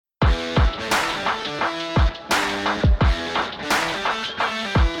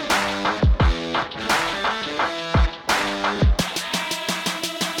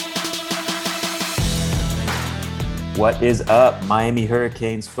What is up, Miami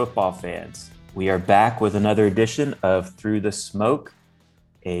Hurricanes football fans? We are back with another edition of Through the Smoke,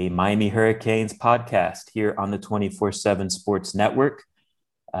 a Miami Hurricanes podcast here on the 24/7 Sports Network.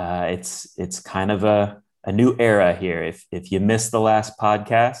 It's kind of a new era here. If you missed the last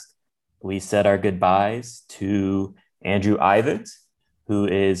podcast, we said our goodbyes to Andrew Ivins, who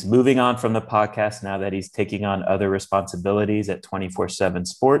is moving on from the podcast now that he's taking on other responsibilities at 24/7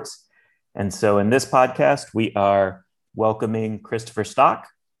 Sports. And so in this podcast, we are welcoming Christopher Stock,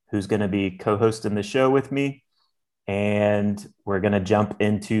 who's going to be co-hosting the show with me. And we're going to jump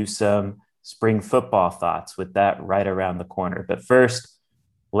into some spring football thoughts with that right around the corner. But first,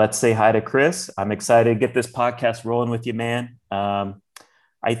 let's say hi to Chris. I'm excited to get this podcast rolling with you, man.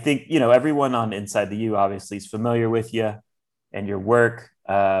 I think, everyone on Inside the U obviously is familiar with you and your work.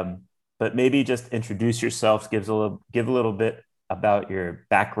 But maybe just introduce yourself, give a little bit about your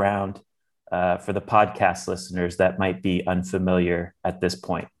background for the podcast listeners that might be unfamiliar at this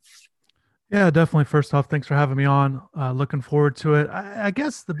point. Yeah, definitely. First off, thanks for having me on. Looking forward to it. I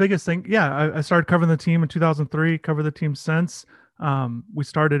guess the biggest thing, I started covering the team in 2003, covered the team since. We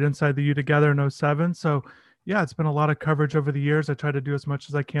started Inside the U together in 2007. So yeah, it's been a lot of coverage over the years. I try to do as much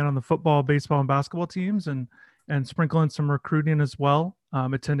as I can on the football, baseball, and basketball teams and sprinkle in some recruiting as well,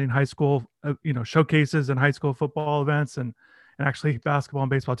 attending high school, showcases and high school football events and actually basketball and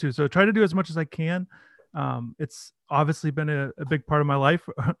baseball too. So I try to do as much as I can. It's obviously been a big part of my life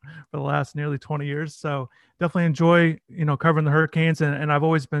for the last nearly 20 years. So definitely enjoy, covering the Hurricanes. And I've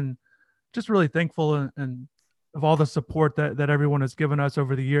always been just really thankful and of all the support that everyone has given us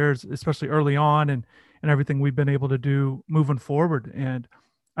over the years, especially early on and everything we've been able to do moving forward. And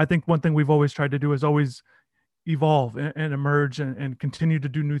I think one thing we've always tried to do is always evolve and emerge and continue to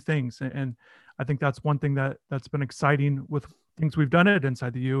do new things. And I think that's one thing that's been exciting with things we've done at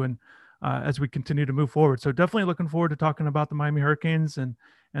Inside the U and as we continue to move forward. So definitely looking forward to talking about the Miami Hurricanes and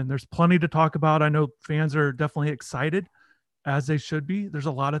there's plenty to talk about. I know fans are definitely excited, as they should be. There's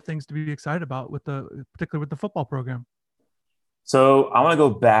a lot of things to be excited about particularly with the football program. So I want to go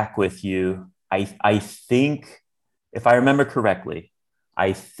back with you. I think, if I remember correctly,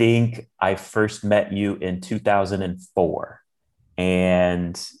 I think I first met you in 2004.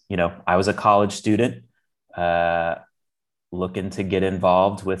 And, I was a college student looking to get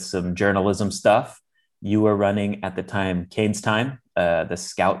involved with some journalism stuff. You were running at the time, Canes Time, the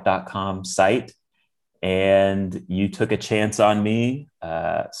scout.com site, and you took a chance on me.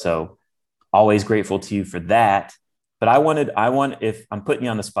 So always grateful to you for that. But if I'm putting you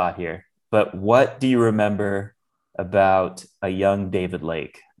on the spot here, but what do you remember about a young David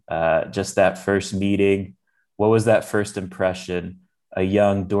Lake? Just that first meeting. What was that first impression a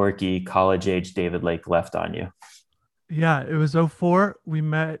young, dorky, college-age David Lake left on you? Yeah, it was 2004. We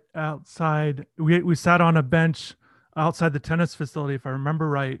met outside. We sat on a bench outside the tennis facility, if I remember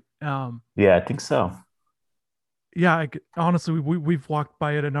right. Yeah, I think so. Yeah, honestly, we've walked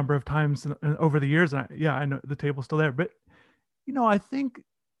by it a number of times over the years. And I know the table's still there. But, I think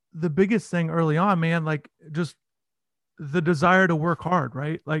the biggest thing early on, man, like just the desire to work hard,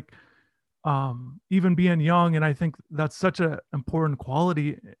 right? Like even being young. And I think that's such an important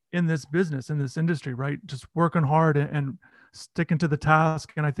quality in this business, in this industry, right? Just working hard and sticking to the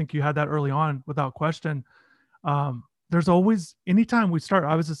task. And I think you had that early on without question. There's always, anytime we start,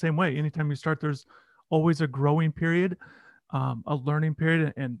 I was the same way. Anytime you start, there's always a growing period, a learning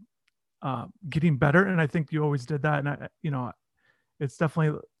period and getting better. And I think you always did that. And it's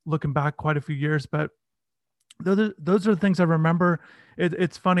definitely looking back quite a few years, but those are the things I remember.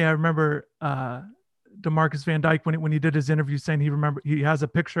 It's funny. I remember DeMarcus Van Dyke when he did his interview saying he has a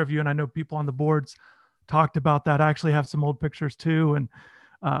picture of you. And I know people on the boards talked about that. I actually have some old pictures too. And,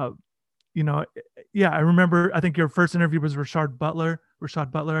 I remember, I think your first interview was Rashad Butler.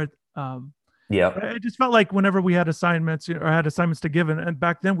 Yeah. I just felt like whenever we had assignments or had assignments to give, and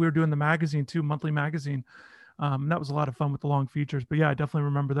back then we were doing the magazine too, monthly magazine. That was a lot of fun with the long features, but yeah, I definitely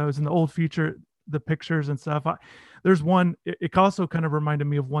remember those and the old feature, the pictures and stuff. There's one, it also kind of reminded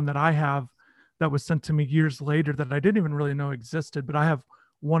me of one that I have that was sent to me years later that I didn't even really know existed, but I have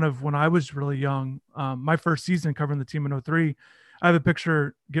one of when I was really young, my first season covering the team in 2003. I have a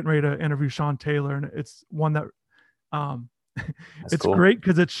picture getting ready to interview Sean Taylor, and it's one that it's cool. Great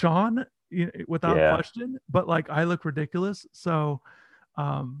because it's Sean without question, but like I look ridiculous. So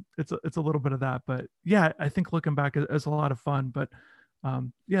it's a little bit of that, but yeah, I think looking back is a lot of fun, but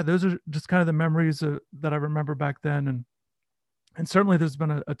those are just kind of the memories that I remember back then. And certainly there's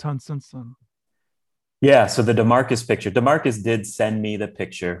been a ton since then. Yeah. So the DeMarcus picture, DeMarcus did send me the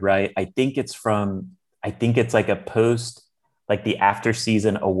picture, right? I think it's like a post, like the after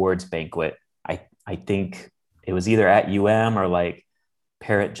season awards banquet. I think it was either at UM or like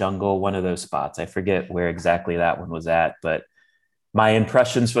Parrot Jungle, one of those spots. I forget where exactly that one was at, but my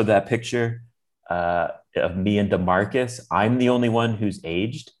impressions for that picture of me and DeMarcus, I'm the only one who's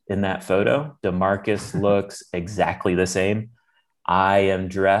aged in that photo. DeMarcus looks exactly the same. I am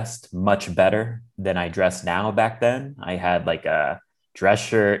dressed much better than I dress now back then. I had like a dress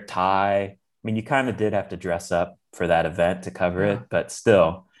shirt, tie. I mean, you kind of did have to dress up for that event to cover Yeah. it, but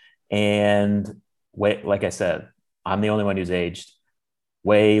still. And wait, like I said, I'm the only one who's aged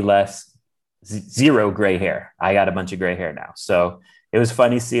way less, zero gray hair. I got a bunch of gray hair now. So it was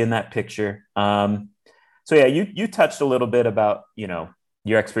funny seeing that picture. So yeah, you touched a little bit about,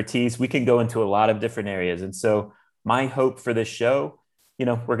 your expertise. We can go into a lot of different areas. And so my hope for this show,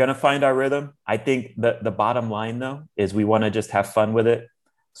 we're going to find our rhythm. I think the bottom line though, is we want to just have fun with it.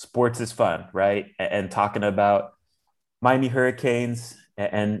 Sports is fun, right? And talking about Miami Hurricanes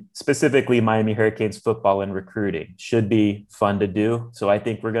and specifically Miami Hurricanes football and recruiting should be fun to do. So I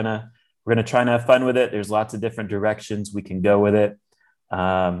think we're gonna try and have fun with it. There's lots of different directions we can go with it.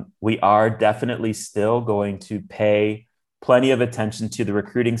 We are definitely still going to pay plenty of attention to the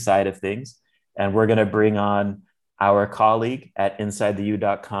recruiting side of things, and we're going to bring on our colleague at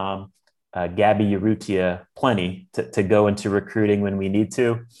InsideTheU.com, Gabby Urrutia, plenty to go into recruiting when we need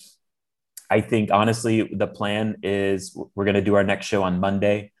to. I think honestly, the plan is we're going to do our next show on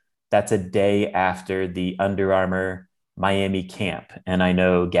Monday. That's a day after the Under Armour Miami camp. And I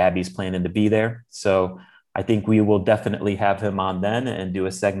know Gabby's planning to be there. So I think we will definitely have him on then and do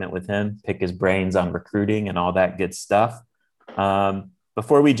a segment with him, pick his brains on recruiting and all that good stuff.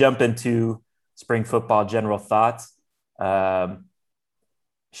 Before we jump into spring football general thoughts, um,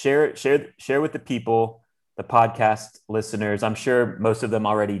 share with the people, the podcast listeners. I'm sure most of them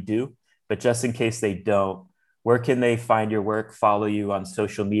already do, but just in case they don't, where can they find your work, follow you on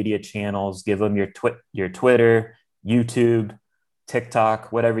social media channels, give them your Twitter, YouTube,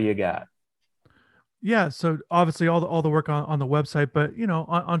 TikTok, whatever you got? Yeah, so obviously all the work on the website, but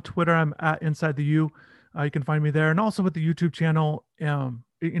on Twitter I'm at Inside the U. You can find me there, and also with the YouTube channel.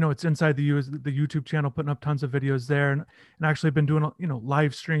 It's Inside the U is the YouTube channel, putting up tons of videos there, and actually been doing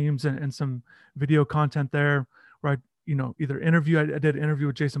live streams and some video content there. Where I either I did an interview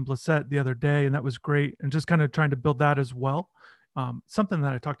with Jason Blissett the other day, and that was great, and just kind of trying to build that as well. Something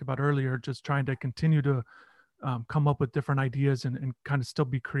that I talked about earlier, just trying to continue to come up with different ideas and kind of still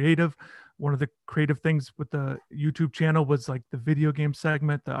be creative. One of the creative things with the YouTube channel was like the video game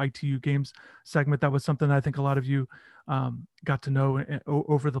segment, the ITU games segment. That was something that I think a lot of you got to know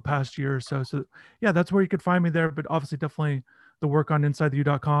over the past year or so. So yeah, that's where you could find me there. But obviously, definitely the work on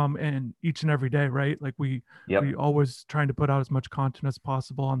InsideTheU.com and each and every day, right? Like we Yep. always trying to put out as much content as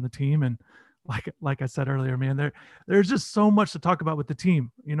possible on the team. And like I said earlier, man, there's just so much to talk about with the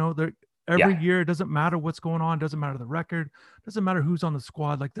team. There every Yeah. year. It doesn't matter what's going on. It doesn't matter the record. It doesn't matter who's on the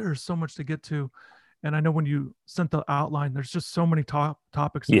squad. Like there's so much to get to. And I know when you sent the outline, there's just so many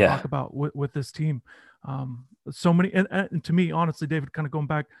topics to talk Yeah. about with this team. So many, and to me, honestly, David, kind of going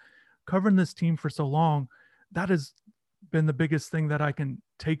back, covering this team for so long, that has been the biggest thing that I can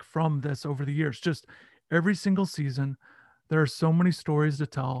take from this over the years. Just every single season, there are so many stories to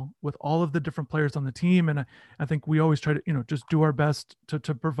tell with all of the different players on the team. And I think we always try to, just do our best to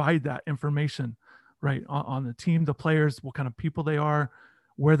provide that information, right, on the team, the players, what kind of people they are,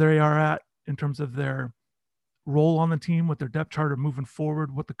 where they are at in terms of their role on the team, what their depth chart are moving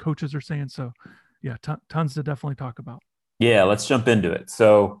forward, what the coaches are saying. So yeah, tons to definitely talk about. Yeah, let's jump into it.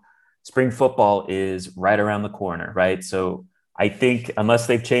 So, spring football is right around the corner, right? So, I think unless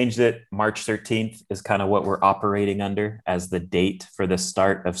they've changed it, March 13th is kind of what we're operating under as the date for the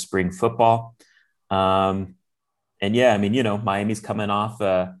start of spring football. Um, and yeah, I mean, Miami's coming off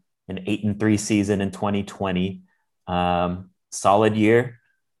an 8-3 season in 2020. Solid year.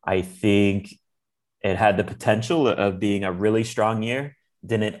 I think it had the potential of being a really strong year.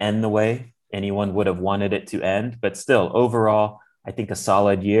 Didn't end the way anyone would have wanted it to end, but still, overall, I think a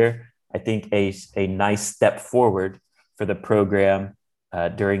solid year. I think a nice step forward for the program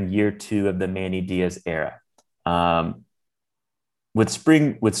during year two of the Manny Diaz era. Um, with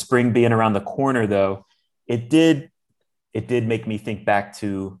spring being around the corner, though, it did make me think back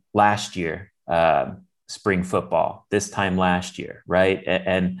to last year, spring football, this time last year, right?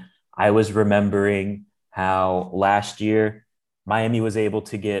 And I was remembering how last year Miami was able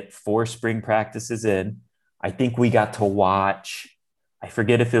to get 4 spring practices in. I think we got to watch, I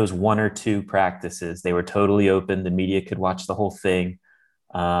forget if it was 1 or 2 practices. They were totally open. The media could watch the whole thing.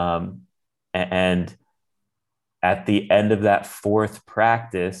 Um, and at the end of that fourth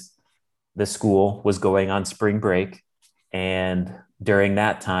practice, the school was going on spring break, and during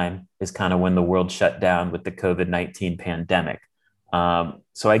that time is kind of when the world shut down with the COVID-19 pandemic.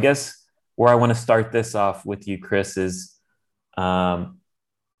 So I guess where I want to start this off with you, Chris, is um,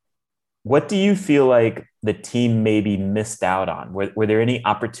 what do you feel like the team maybe missed out on? Were there any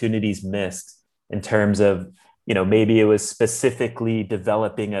opportunities missed in terms of, maybe it was specifically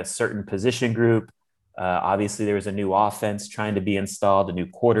developing a certain position group? Obviously, there was a new offense trying to be installed, a new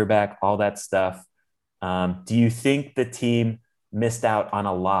quarterback, all that stuff. Do you think the team missed out on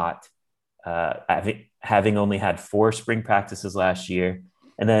a lot, having only had 4 spring practices last year?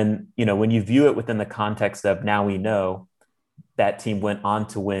 And then, when you view it within the context of now we know that team went on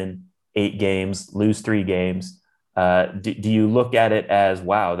to win 8 games, lose 3 games. Do you look at it as,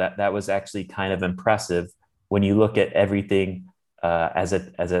 wow, that was actually kind of impressive when you look at everything as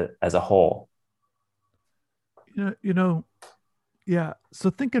a whole? You know, yeah. So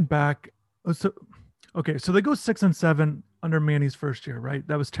thinking back, so okay, so they go 6-7 under Manny's first year, right?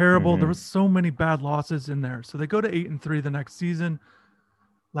 That was terrible. There was Mm-hmm. so many bad losses in there. So they go to 8-3 the next season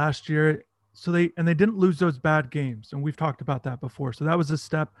last year. So they didn't lose those bad games, and we've talked about that before. So that was a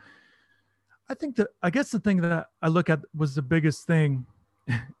step. I guess the thing that I look at was the biggest thing,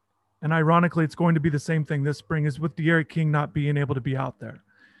 and ironically, it's going to be the same thing this spring, is with D'Eriq King not being able to be out there.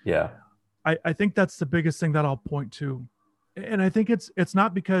 Yeah. I think that's the biggest thing that I'll point to. And I think it's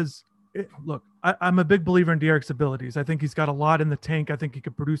not because look, I'm a big believer in D'Eriq's abilities. I think he's got a lot in the tank. I think he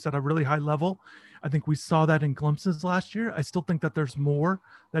could produce at a really high level. I think we saw that in glimpses last year. I still think that there's more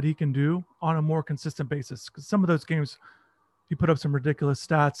that he can do on a more consistent basis, because some of those games he put up some ridiculous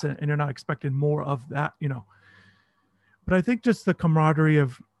stats, and you're not expecting more of that. But I think just the camaraderie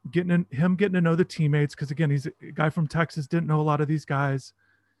of getting to know the teammates, because again, he's a guy from Texas, didn't know a lot of these guys.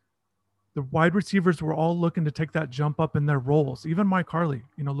 The wide receivers were all looking to take that jump up in their roles. Even Mike Harley,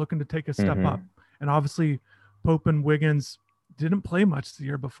 looking to take a step Mm-hmm. up. And obviously Pope and Wiggins didn't play much the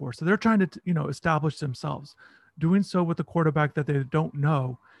year before. So they're trying to, establish themselves, doing so with a quarterback that they don't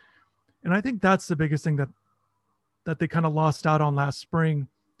know. And I think that's the biggest thing that they kind of lost out on last spring.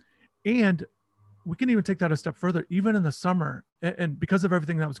 And we can even take that a step further, even in the summer. And because of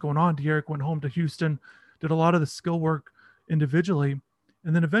everything that was going on, D'Eriq went home to Houston, did a lot of the skill work individually,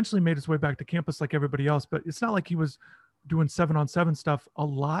 and then eventually made his way back to campus like everybody else. But it's not like he was doing 7-on-7 stuff a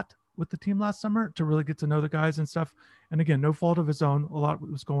lot with the team last summer to really get to know the guys and stuff. And again, no fault of his own. A lot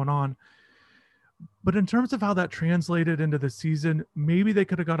was going on. But in terms of how that translated into the season, maybe they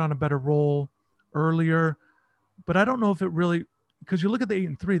could have got on a better roll earlier. But I don't know if it really, because you look at the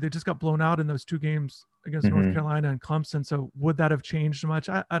 8-3, they just got blown out in those 2 games against North Mm-hmm. Carolina and Clemson. So would that have changed much?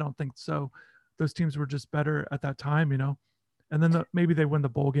 I don't think so. Those teams were just better at that time, and then maybe they win the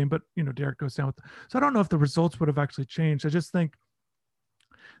bowl game, but D'Eriq goes down so I don't know if the results would have actually changed. I just think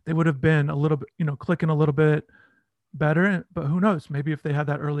they would have been a little bit, clicking a little bit better, but who knows, maybe if they had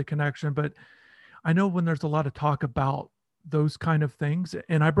that early connection. But I know when there's a lot of talk about those kind of things,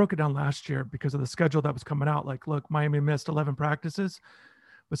 and I broke it down last year because of the schedule that was coming out. Like, look, Miami missed 11 practices,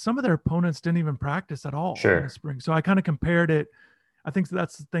 but some of their opponents didn't even practice at all in the Sure. spring. So I kind of compared it. I think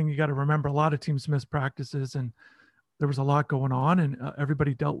that's the thing you got to remember. A lot of teams miss practices, and there was a lot going on, and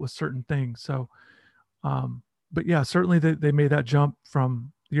everybody dealt with certain things. So, but yeah, certainly they made that jump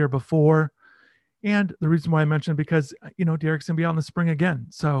from the year before. And the reason why I mentioned, because, D'Eriq's going to be out in the spring again.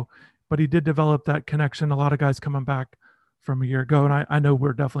 So, but he did develop that connection. A lot of guys coming back from a year ago. And I know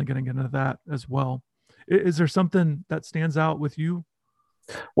we're definitely getting into that as well. Is there something that stands out with you?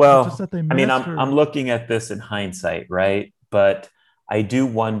 Just Well, that they I mean, missed, I'm or? looking at this in hindsight, right? But I do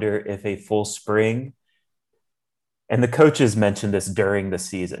wonder if a full spring, and the coaches mentioned this during the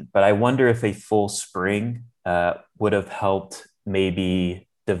season, but I wonder if a full spring would have helped maybe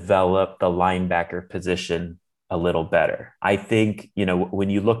develop the linebacker position a little better. I think, when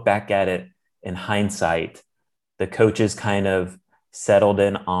you look back at it in hindsight, the coaches kind of settled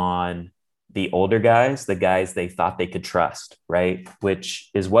in on the older guys, the guys they thought they could trust, right? Which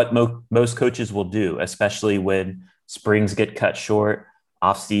is what most coaches will do, especially when springs get cut short,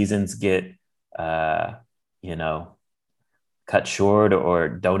 off seasons get, uh, you know, cut short or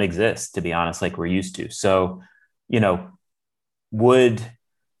don't exist, to be honest, like we're used to. So, you know, would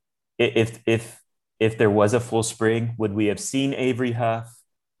if there was a full spring, would we have seen Avery Huff?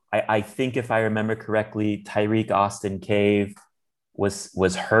 I think if I remember correctly, Tyreek Austin Cave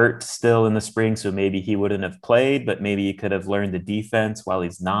was hurt still in the spring, so maybe he wouldn't have played, but maybe he could have learned the defense while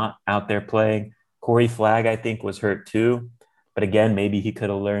he's not out there playing. Corey Flagg, I think, was hurt too. But again, maybe he could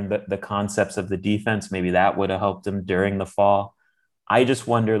have learned the concepts of the defense. Maybe that would have helped him during the fall. I just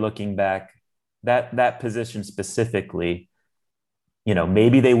wonder, looking back, that position specifically,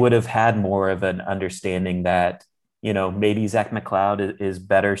 maybe they would have had more of an understanding that maybe Zach McLeod is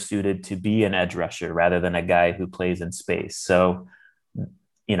better suited to be an edge rusher rather than a guy who plays in space. So,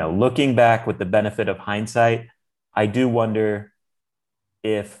 looking back with the benefit of hindsight, I do wonder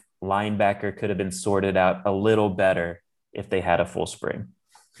if linebacker could have been sorted out a little better if they had a full spring.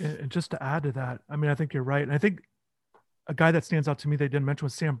 And just to add to that, I mean, I think you're right. And I think a guy that stands out to me they didn't mention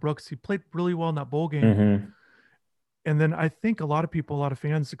was Sam Brooks. He played really well in that bowl game. Mm-hmm. And then I think a lot of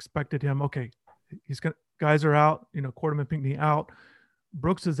fans expected him, okay, guys are out, Quarterman Pinkney out.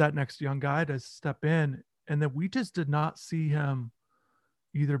 Brooks is that next young guy to step in. And then we just did not see him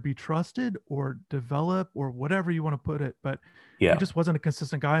either be trusted or develop or whatever you want to put it. But he just wasn't a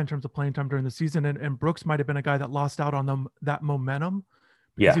consistent guy in terms of playing time during the season. And Brooks might have been a guy that lost out on that momentum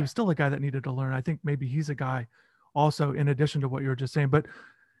because he was still a guy that needed to learn. I think maybe he's a guy also, in addition to what you were just saying. But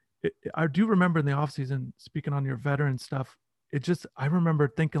I do remember in the offseason, speaking on your veteran stuff, I remember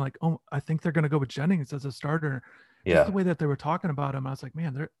thinking like, oh, I think they're going to go with Jennings as a starter. Just the way that they were talking about him, I was like,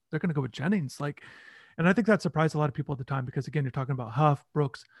 man, they're going to go with Jennings. Like, and I think that surprised a lot of people at the time because, again, you're talking about Huff,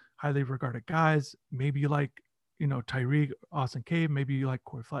 Brooks, highly regarded guys. Maybe you like, Tyreek, Austin Cave. Maybe you like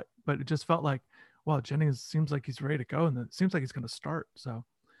Corey Fleck. But it just felt like, well, Jennings seems like he's ready to go, and it seems like he's going to start. So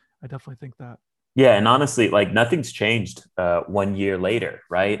I definitely think that. Yeah, and honestly, like nothing's changed 1 year later,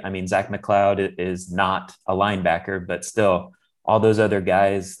 right? I mean, Zach McLeod is not a linebacker, but still, all those other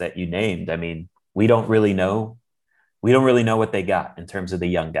guys that you named, I mean, we don't really know. We don't really know what they got in terms of the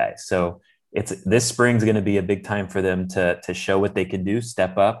young guys. So this spring's going to be a big time for them to show what they can do,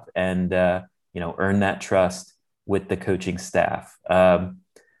 step up, and earn that trust with the coaching staff.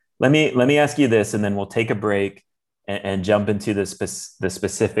 Let me ask you this, and then we'll take a break and jump into the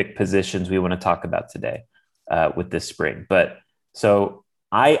specific positions we want to talk about today with this spring. But so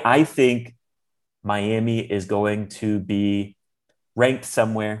I think Miami is going to be ranked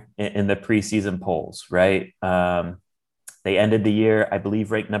somewhere in the preseason polls, right? They ended the year, I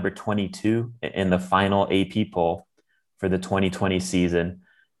believe, ranked number 22 in the final AP poll for the 2020 season.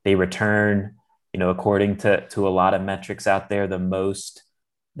 They return, according to a lot of metrics out there,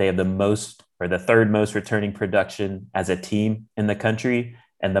 they have the most or the third most returning production as a team in the country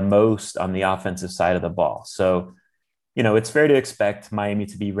and the most on the offensive side of the ball. So, it's fair to expect Miami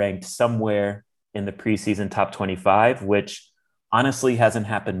to be ranked somewhere in the preseason top 25, which honestly hasn't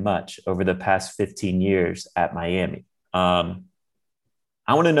happened much over the past 15 years at Miami. I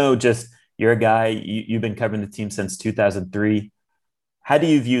want to know, just, you're a guy, you've been covering the team since 2003. How do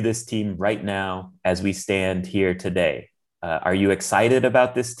you view this team right now as we stand here today? Are you excited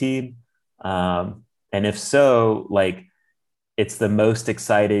about this team? And if so, like, it's the most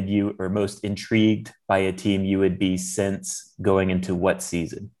excited you or most intrigued by a team you would be since going into what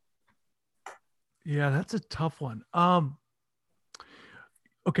season? Yeah, that's a tough one.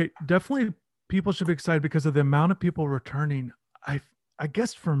 Okay, definitely people should be excited because of the amount of people returning. I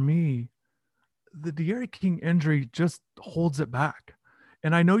guess for me, the D'Eriq King injury just holds it back.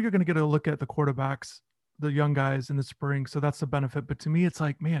 And I know you're going to get a look at the quarterbacks, the young guys in the spring, so that's the benefit. But to me, it's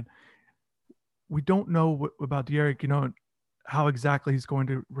like, man, we don't know about D'Eriq, how exactly he's going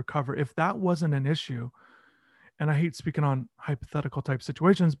to recover. If that wasn't an issue, and I hate speaking on hypothetical type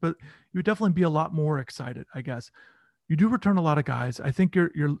situations, but you would definitely be a lot more excited, I guess. You do return a lot of guys. I think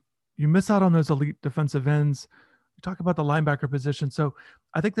you miss out on those elite defensive ends. You talk about the linebacker position. So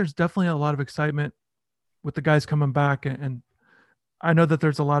I think there's definitely a lot of excitement with the guys coming back. And I know that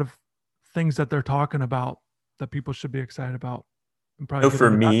there's a lot of things that they're talking about that people should be excited about. And probably So for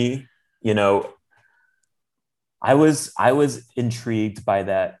me, I was intrigued by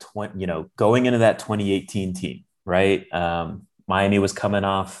that going into that 2018 team, right? Miami was coming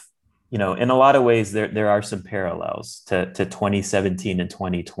off, in a lot of ways there are some parallels to 2017 and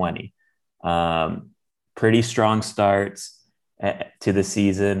 2020. Pretty strong starts to the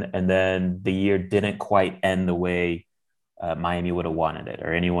season, and then the year didn't quite end the way Miami would have wanted it,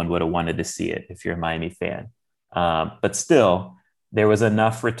 or anyone would have wanted to see it if you're a Miami fan. But still, there was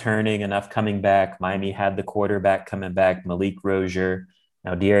enough returning, enough coming back. Miami had the quarterback coming back, Malik Rozier.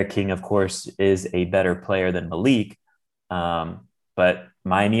 Now, D'Eriq King, of course, is a better player than Malik. But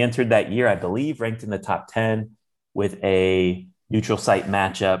Miami entered that year, I believe, ranked in the top 10 with a neutral site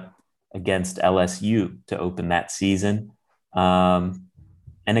matchup against LSU to open that season. And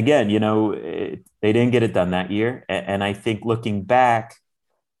again, they didn't get it done that year. And I think looking back,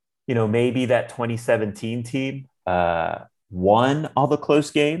 maybe that 2017 team won all the close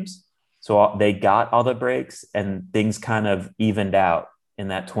games. So they got all the breaks and things kind of evened out in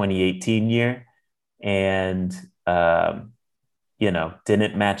that 2018 year. And,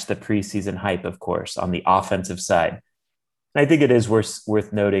 didn't match the preseason hype, of course, on the offensive side. And I think it is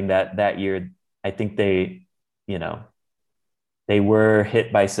worth noting that year, I think they you know, they were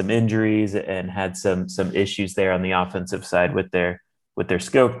hit by some injuries and had some issues there on the offensive side with their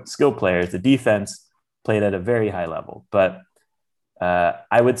skill players. The defense played at a very high level, but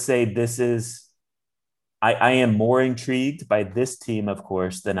I would say this is I am more intrigued by this team, of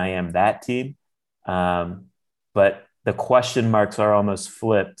course, than I am that team. But the question marks are almost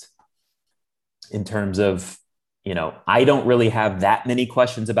flipped in terms of, I don't really have that many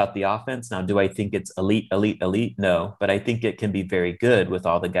questions about the offense. Now, do I think it's elite, elite, elite? No, but I think it can be very good with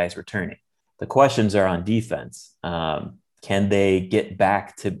all the guys returning. The questions are on defense. Can they get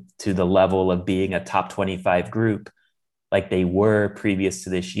back to the level of being a top 25 group like they were previous to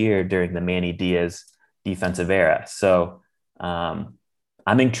this year during the Manny Diaz defensive era? So I'm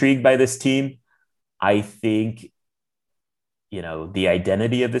intrigued by this team. I think the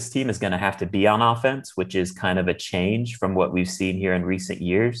identity of this team is going to have to be on offense, which is kind of a change from what we've seen here in recent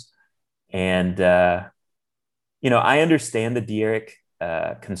years. And, I understand the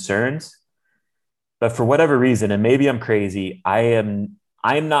D'Eriq concerns, but for whatever reason, and maybe I'm crazy, I'm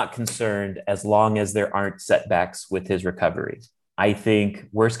not concerned as long as there aren't setbacks with his recovery. I think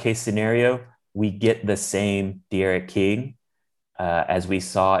worst case scenario, we get the same D'Eriq King as we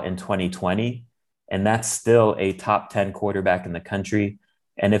saw in 2020. And that's still a top 10 quarterback in the country.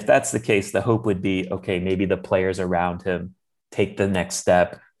 And if that's the case, the hope would be, okay, maybe the players around him take the next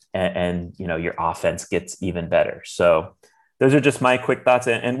step and your offense gets even better. So those are just my quick thoughts.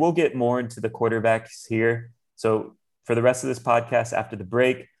 And we'll get more into the quarterbacks here. So for the rest of this podcast, after the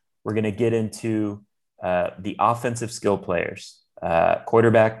break, we're going to get into the offensive skill players,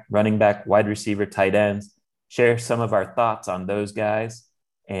 quarterback, running back, wide receiver, tight ends, share some of our thoughts on those guys.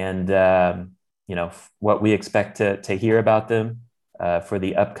 And, what we expect to hear about them for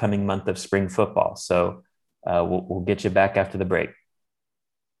the upcoming month of spring football. So we'll get you back after the break.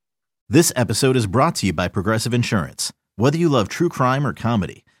 This episode is brought to you by Progressive Insurance. Whether you love true crime or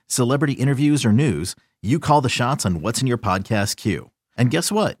comedy, celebrity interviews or news, you call the shots on what's in your podcast queue. And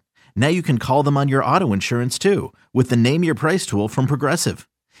guess what? Now you can call them on your auto insurance too with the Name Your Price tool from Progressive.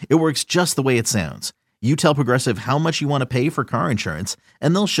 It works just the way it sounds. You tell Progressive how much you want to pay for car insurance,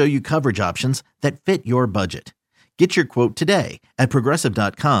 and they'll show you coverage options that fit your budget. Get your quote today at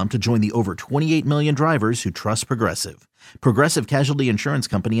Progressive.com to join the over 28 million drivers who trust Progressive. Progressive Casualty Insurance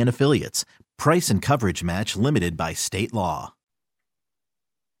Company and Affiliates. Price and coverage match limited by state law.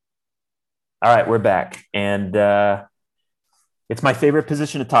 All right, we're back. And it's my favorite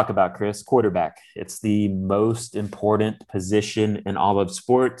position to talk about, Chris, quarterback. It's the most important position in all of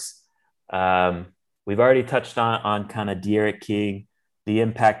sports. We've already touched on kind of D'Eriq King, the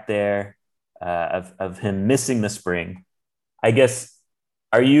impact there of him missing the spring. I guess,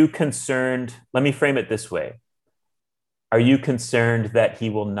 are you concerned? Let me frame it this way. Are you concerned that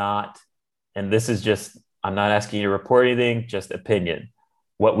he will not, and this is just, I'm not asking you to report anything, just opinion,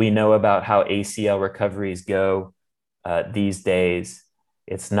 what we know about how ACL recoveries go these days?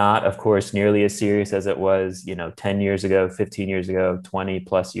 It's not, of course, nearly as serious as it was, 10 years ago, 15 years ago, 20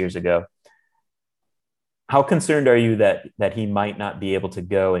 plus years ago. How concerned are you that he might not be able to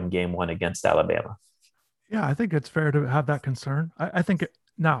go in game one against Alabama? Yeah, I think it's fair to have that concern. I think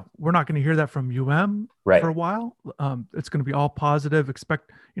now we're not going to hear that from UM right. for a while. It's going to be all positive.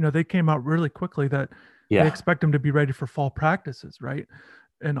 They came out really quickly that they expect him to be ready for fall practices, right,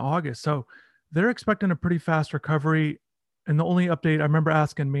 in August. So they're expecting a pretty fast recovery. And the only update, I remember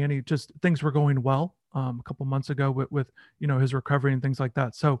asking Manny, just things were going well a couple months ago with his recovery and things like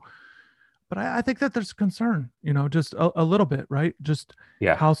that. So, but I think that there's concern, just a little bit, right? Just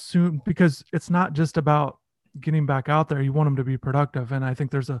how soon, because it's not just about getting back out there. You want him to be productive. And I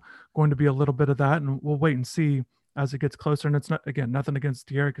think there's going to be a little bit of that, and we'll wait and see as it gets closer. And it's not, again, nothing against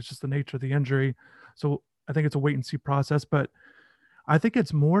D'Eriq. It's just the nature of the injury. So I think it's a wait and see process, but I think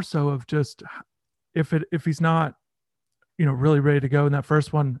it's more so of just if he's not, really ready to go in that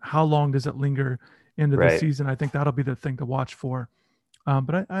first one, how long does it linger into the season? I think that'll be the thing to watch for.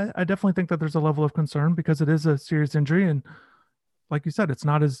 But I definitely think that there's a level of concern because it is a serious injury. And like you said,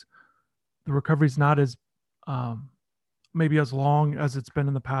 the recovery's not as maybe as long as it's been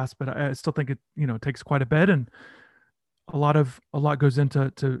in the past, but I still think it, takes quite a bit. And a lot goes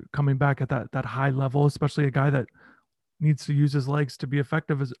into coming back at that high level, especially a guy that needs to use his legs to be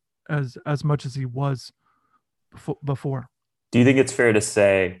effective as much as he was before. Do you think it's fair to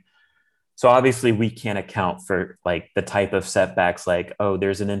say, so obviously we can't account for like the type of setbacks like, oh,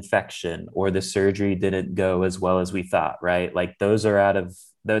 there's an infection or the surgery didn't go as well as we thought, right? Like those are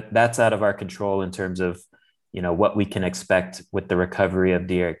that's out of our control in terms of, what we can expect with the recovery of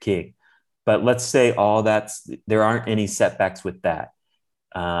D'Eriq King. But let's say there aren't any setbacks with that.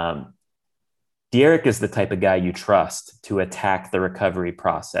 De'Eric is the type of guy you trust to attack the recovery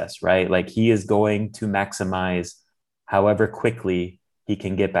process, right? Like he is going to maximize however quickly he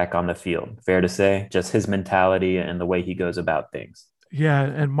can get back on the field. Fair to say, just his mentality and the way he goes about things. Yeah,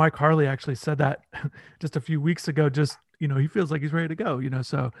 and Mike Harley actually said that just a few weeks ago. Just he feels like he's ready to go.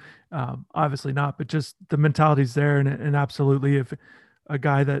 So obviously not, but just the mentality's there, and absolutely, if a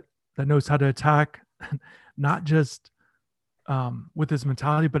guy that knows how to attack, not just with his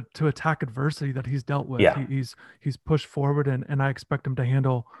mentality, but to attack adversity that he's dealt with. Yeah. He's pushed forward, and I expect him to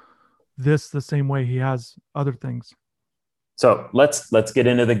handle this the same way he has other things. So let's get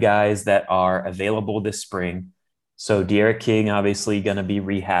into the guys that are available this spring. So De'Eric King, obviously going to be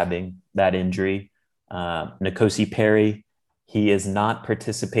rehabbing that injury. N'Kosi Perry, he is not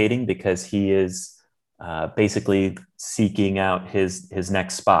participating because he is basically seeking out his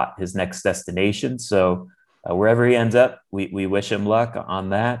next spot, his next destination. So wherever he ends up, we wish him luck on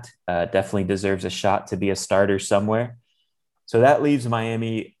that. Definitely deserves a shot to be a starter somewhere. So that leaves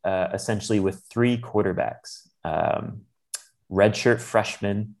Miami essentially with three quarterbacks. Redshirt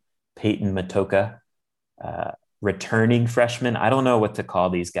freshman Peyton Matoka, returning freshman. I don't know what to call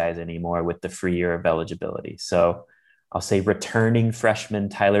these guys anymore with the free year of eligibility. So I'll say returning freshman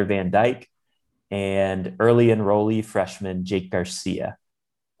Tyler Van Dyke and early enrollee freshman Jake Garcia.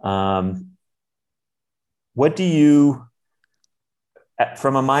 What do you,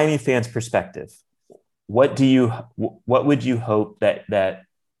 from a Miami fan's perspective, what would you hope that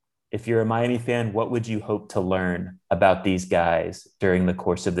if you're a Miami fan, what would you hope to learn about these guys during the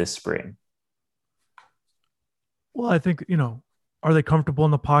course of this spring? Well, I think, are they comfortable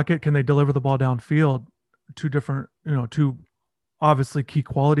in the pocket? Can they deliver the ball downfield? Two obviously key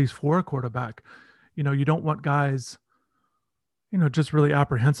qualities for a quarterback. You don't want guys, just really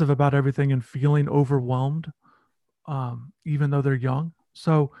apprehensive about everything and feeling overwhelmed, even though they're young.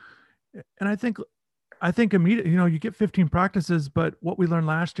 So, and I think immediately, you get 15 practices, but what we learned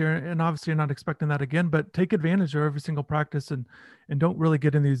last year, and obviously you're not expecting that again, but take advantage of every single practice and don't really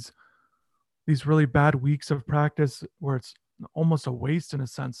get in these really bad weeks of practice where it's almost a waste in a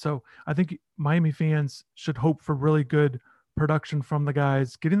sense. So I think Miami fans should hope for really good production from the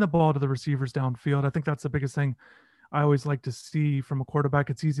guys, getting the ball to the receivers downfield. I think that's the biggest thing I always like to see from a quarterback.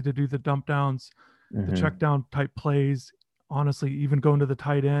 It's easy to do the dump downs, the check down type plays. Honestly, even going to the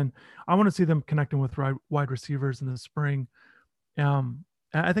tight end. I want to see them connecting with wide receivers in the spring.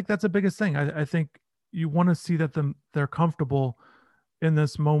 I think that's the biggest thing. I think you want to see that they're comfortable in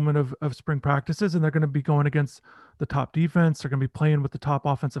this moment of spring practices, and they're going to be going against the top defense. They're going to be playing with the top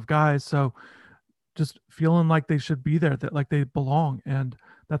offensive guys. So just feeling like they should be there, that like they belong and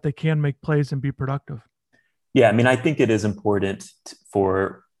that they can make plays and be productive. Yeah. I mean, I think it is important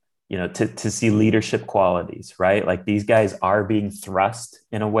for, to see leadership qualities, right? Like these guys are being thrust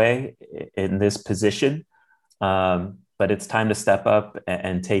in a way in this position. But it's time to step up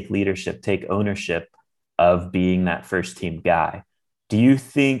and take leadership, take ownership of being that first team guy. Do you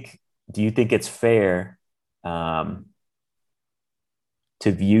think it's fair to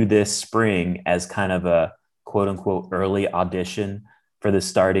view this spring as kind of a quote unquote early audition for the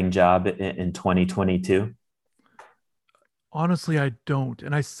starting job in 2022? Honestly, I don't.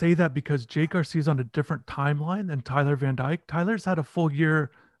 And I say that because Jake Garcia's on a different timeline than Tyler Van Dyke. Tyler's had a full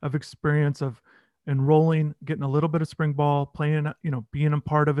year of experience of enrolling, getting a little bit of spring ball, playing, being a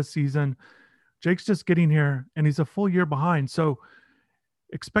part of a season. Jake's just getting here and he's a full year behind. So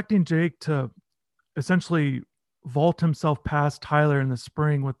expecting Jake to essentially vault himself past Tyler in the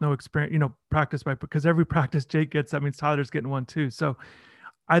spring with no experience, practice because every practice Jake gets, that means Tyler's getting one too. So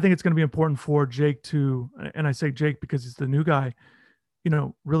I think it's going to be important for Jake to, and I say Jake because he's the new guy,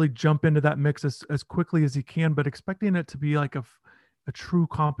 really jump into that mix as quickly as he can, but expecting it to be like a true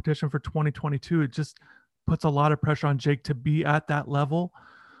competition for 2022. It just puts a lot of pressure on Jake to be at that level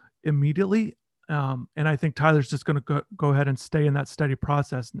immediately. And I think Tyler's just going to go ahead and stay in that steady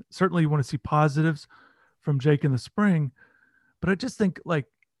process. Certainly you want to see positives from Jake in the spring, but I just think like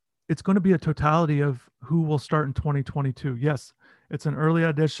it's going to be a totality of who will start in 2022. Yes, it's an early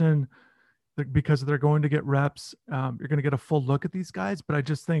audition because they're going to get reps. You're going to get a full look at these guys, but I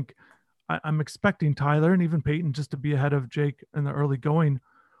just think I'm expecting Tyler and even Peyton just to be ahead of Jake in the early going.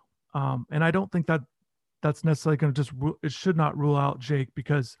 And I don't think that's necessarily going to it should not rule out Jake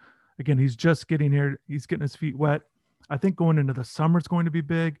because again, he's just getting here. He's getting his feet wet. I think going into the summer is going to be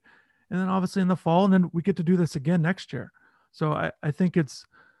big. And then obviously in the fall, and then we get to do this again next year. So I think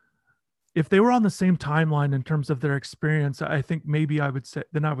if they were on the same timeline in terms of their experience, I think maybe I would say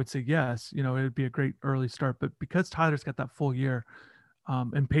yes, it would be a great early start. But because Tyler's got that full year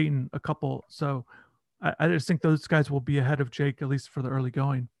and Peyton a couple, so I just think those guys will be ahead of Jake, at least for the early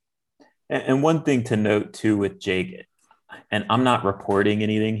going. And one thing to note too with Jake, and I'm not reporting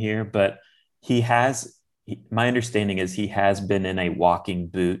anything here, but my understanding is he has been in a walking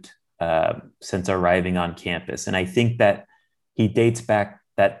boot since arriving on campus. And I think that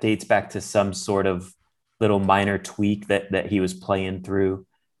that dates back to some sort of little minor tweak that he was playing through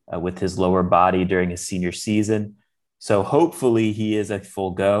with his lower body during his senior season. So hopefully he is a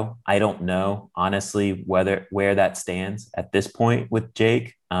full go. I don't know, honestly, where that stands at this point with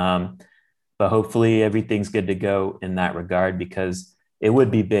Jake. But hopefully everything's good to go in that regard, because it would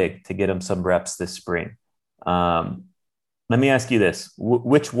be big to get him some reps this spring. Let me ask you this.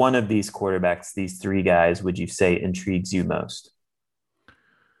 Which one of these quarterbacks, these three guys, would you say intrigues you most?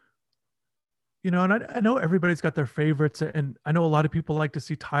 And I know everybody's got their favorites, and I know a lot of people like to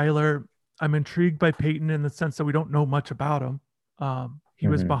see Tyler. I'm intrigued by Peyton in the sense that we don't know much about him. He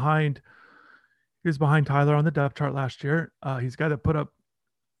was behind Tyler on the depth chart last year. He's a guy that put up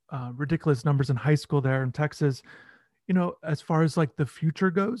ridiculous numbers in high school there in Texas. As far as like the future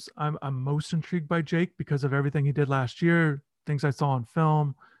goes, I'm most intrigued by Jake because of everything he did last year, things I saw on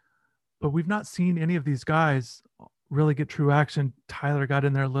film, but we've not seen any of these guys really get true action. Tyler got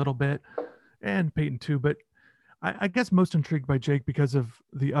in there a little bit, and Peyton too, but I guess most intrigued by Jake because of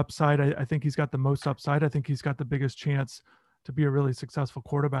the upside. I think he's got the most upside. I think he's got the biggest chance to be a really successful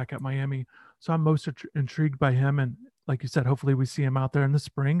quarterback at Miami. So I'm most intrigued by him. And like you said, hopefully we see him out there in the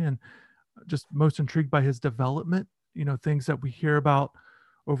spring, and just most intrigued by his development, things that we hear about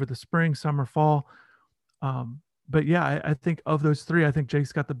over the spring, summer, fall. But yeah, I think of those three, I think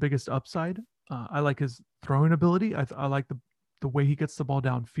Jake's got the biggest upside. I like his throwing ability. I like the way he gets the ball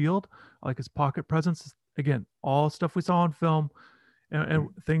downfield. I like his pocket presence. Again, all stuff we saw on film, and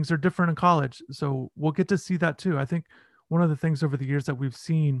things are different in college. So we'll get to see that too. I think one of the things over the years that we've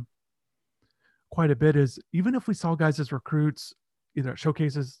seen quite a bit is, even if we saw guys as recruits, either at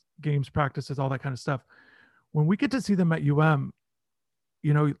showcases, games, practices, all that kind of stuff, when we get to see them at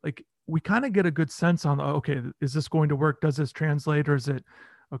like we kind of get a good sense on, okay, is this going to work? Does this translate? Or is it,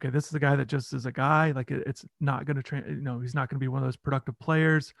 okay, this is a guy that just is a guy, like it's not going to, he's not going to be one of those productive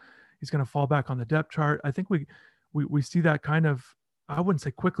players. He's going to fall back on the depth chart. I think we see that kind of, I wouldn't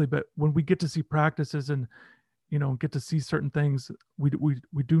say quickly, but when we get to see practices and, get to see certain things, we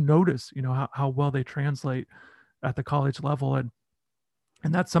do notice, how well they translate at the college level. And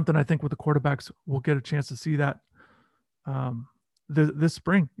that's something I think with the quarterbacks, we'll get a chance to see that this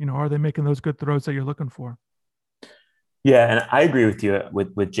spring. Are they making those good throws that you're looking for? Yeah, and I agree with you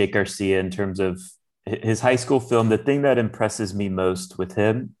with Jake Garcia in terms of his high school film. The thing that impresses me most with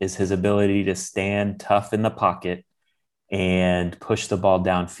him is his ability to stand tough in the pocket and push the ball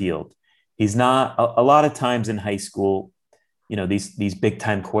downfield. He's not a lot of times in high school, these big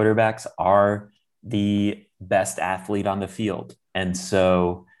time quarterbacks are the best athlete on the field. And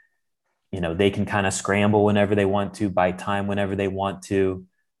so, they can kind of scramble whenever they want to, buy time whenever they want to.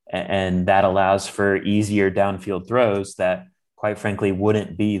 And that allows for easier downfield throws that, quite frankly,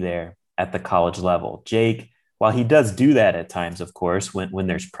 wouldn't be there at the college level. Jake, while he does do that at times, of course, when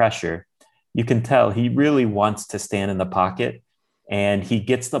there's pressure, you can tell he really wants to stand in the pocket, and he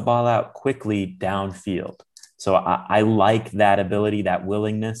gets the ball out quickly downfield. So I like that ability, that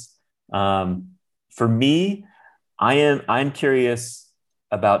willingness. For me, I'm curious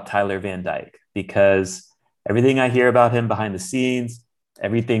about Tyler Van Dyke, because everything I hear about him behind the scenes,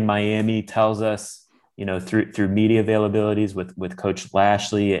 everything Miami tells us, through media availabilities with Coach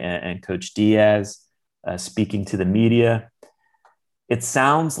Lashley and Coach Diaz speaking to the media, it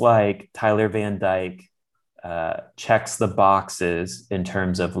sounds like Tyler Van Dyke checks the boxes in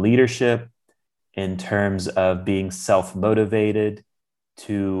terms of leadership, in terms of being self-motivated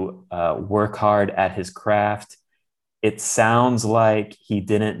to work hard at his craft. It sounds like he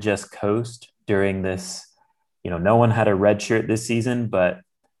didn't just coast during this. No one had a red shirt this season, but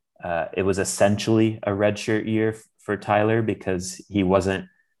it was essentially a redshirt year for Tyler because he wasn't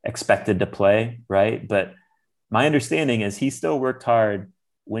expected to play, right? But my understanding is he still worked hard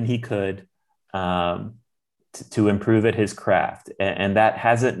when he could to improve at his craft. And that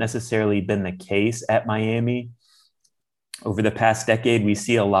hasn't necessarily been the case at Miami. Over the past decade, we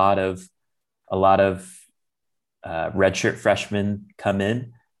see a lot of redshirt freshmen come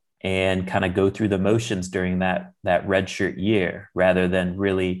in and kind of go through the motions during that redshirt year, rather than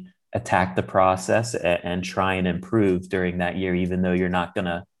really attack the process and try and improve during that year, even though you're not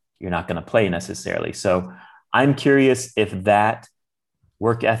gonna play necessarily. So I'm curious if that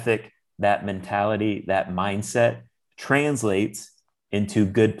work ethic, that mentality, that mindset translates into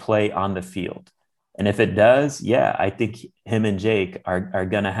good play on the field. And if it does, yeah, I think him and Jake are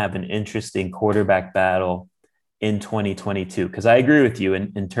going to have an interesting quarterback battle in 2022? Because I agree with you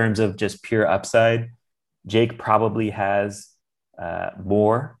in terms of just pure upside. Jake probably has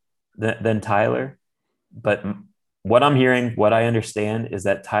more than Tyler, but what I'm hearing, what I understand is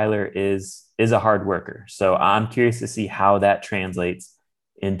that Tyler is a hard worker. So I'm curious to see how that translates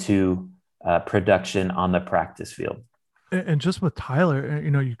into production on the practice field. And just with Tyler,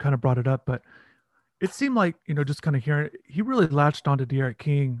 you kind of brought it up, but it seemed like, just kind of hearing he really latched onto D'Eriq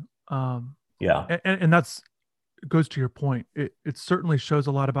King. Yeah. And that's goes to your point. It certainly shows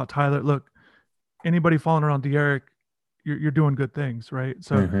a lot about Tyler. Look, anybody following around D'Eriq, you're doing good things, right?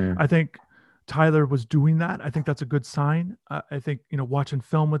 So I think Tyler was doing that. I think that's a good sign. I think, watching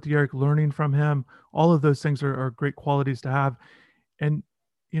film with D'Eriq, learning from him, all of those things are great qualities to have. And,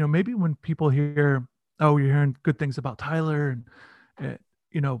 maybe when people hear, oh, you're hearing good things about Tyler and,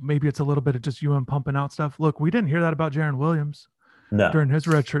 maybe it's a little bit of just pumping out stuff. Look, we didn't hear that about Jarren Williams during his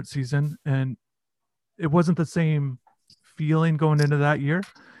redshirt season. And it wasn't the same feeling going into that year.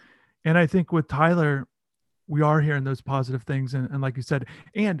 And I think with Tyler, we are hearing those positive things. And like you said,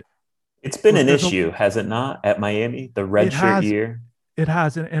 and it's been an issue, has it not, at Miami, the redshirt year? It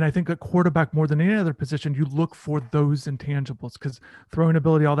has. And I think at quarterback, more than any other position, you look for those intangibles because throwing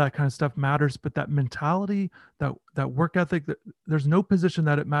ability, all that kind of stuff matters. But that mentality, that work ethic, there's no position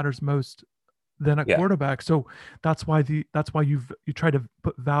that it matters most than a quarterback. So that's why you try to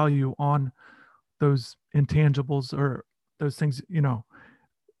put value on those intangibles or those things,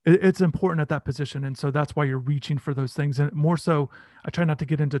 it's important at that position. And so that's why you're reaching for those things. And more so, I try not to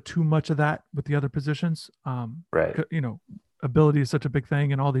get into too much of that with the other positions. Right. Ability is such a big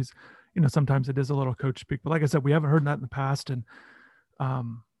thing and all these, sometimes it is a little coach speak, but like I said, we haven't heard that in the past. And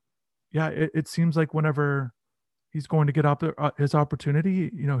it seems like whenever he's going to get up his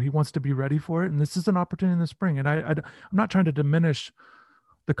opportunity, he wants to be ready for it. And this is an opportunity in the spring. And I'm not trying to diminish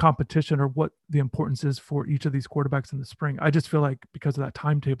the competition or what the importance is for each of these quarterbacks in the spring. I just feel like because of that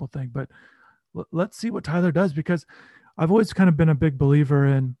timetable thing, but let's see what Tyler does, because I've always kind of been a big believer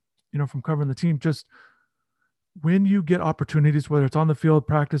in, from covering the team, just when you get opportunities, whether it's on the field,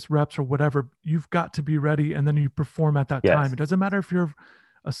 practice, reps, or whatever, you've got to be ready. And then you perform at that time. It doesn't matter if you're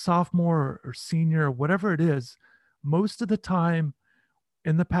a sophomore or senior or whatever it is. Most of the time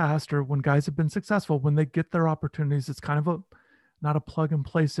in the past, or when guys have been successful, when they get their opportunities, it's kind of not a plug and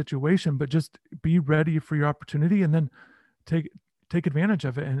play situation, but just be ready for your opportunity and then take advantage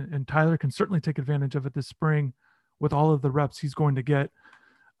of it. And Tyler can certainly take advantage of it this spring with all of the reps he's going to get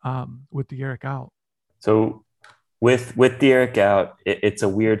with D'Eriq out. So with D'Eriq out, it's a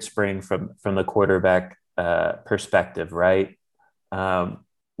weird spring from the quarterback perspective, right?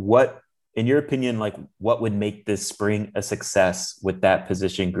 What, in your opinion, what would make this spring a success with that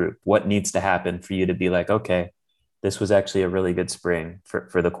position group? What needs to happen for you to be like, okay, this was actually a really good spring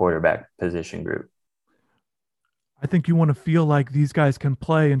for the quarterback position group? I think you want to feel like these guys can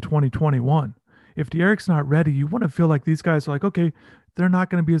play in 2021. If D'Eriq's not ready, you want to feel like these guys are like, okay, they're not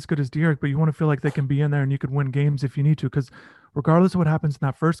going to be as good as D'Eriq, but you want to feel like they can be in there and you could win games if you need to. Because regardless of what happens in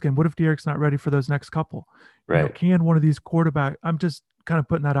that first game, what if D'Eriq's not ready for those next couple? Right. Can one of these quarterback, I'm just kind of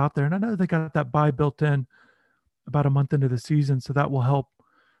putting that out there. And I know they got that bye built in about a month into the season, so that will help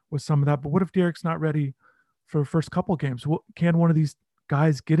with some of that. But what if D'Eriq's not ready for the first couple games? Can one of these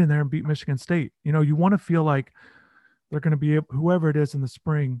guys get in there and beat Michigan State? You want to feel like they're going to be able, whoever it is in the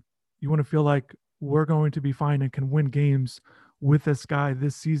spring, you want to feel like we're going to be fine and can win games with this guy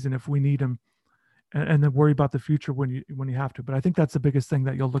this season if we need him, and then worry about the future when you have to. But I think that's the biggest thing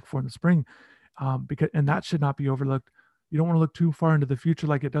that you'll look for in the spring, because that should not be overlooked. You don't want to look too far into the future,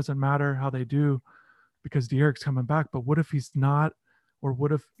 like it doesn't matter how they do because D'Eriq's coming back. But what if he's not, or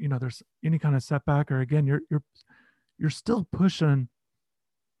what if there's any kind of setback, or again you're still pushing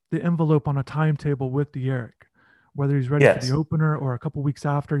the envelope on a timetable with D'Eriq, whether he's ready for the opener or a couple weeks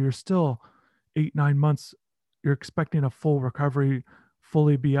after. You're still 8-9 months. You're expecting a full recovery,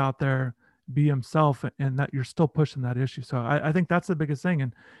 fully be out there, be himself, and that you're still pushing that issue. So I think that's the biggest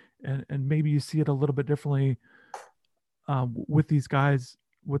thing. And maybe you see it a little bit differently with these guys,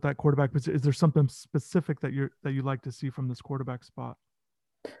 with that quarterback. Is there something specific that you like to see from this quarterback spot?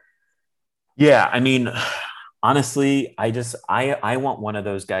 Yeah. I mean, honestly, I want one of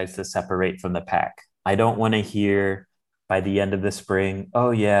those guys to separate from the pack. I don't want to hear by the end of the spring,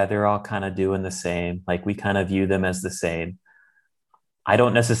 oh yeah, they're all kind of doing the same. Like we kind of view them as the same. I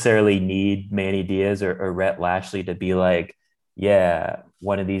don't necessarily need Manny Diaz or Rhett Lashley to be like, yeah,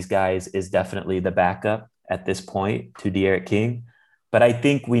 one of these guys is definitely the backup at this point to D'Eriq King. But I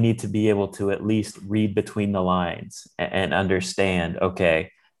think we need to be able to at least read between the lines and understand,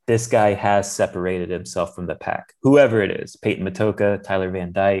 okay, this guy has separated himself from the pack, whoever it is, Peyton Matoka, Tyler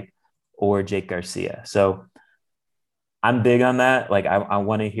Van Dyke, or Jake Garcia. So I'm big on that. Like I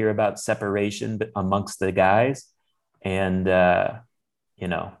want to hear about separation amongst the guys, and you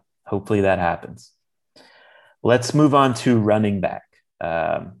know, hopefully that happens. Let's move on to running back.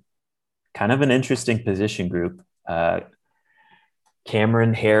 Kind of an interesting position group.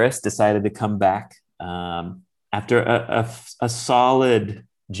 Cameron Harris decided to come back after a solid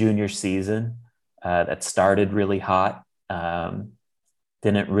junior season that started really hot.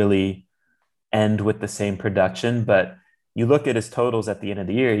 Didn't really end with the same production, but you look at his totals at the end of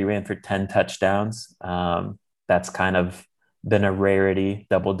the year, he ran for 10 touchdowns. That's kind of been a rarity,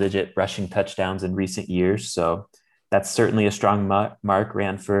 double-digit rushing touchdowns in recent years. So that's certainly a strong mark,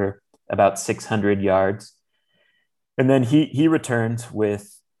 ran for about 600 yards. And then he returned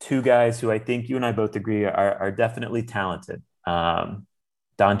with two guys who I think you and I both agree are definitely talented, Don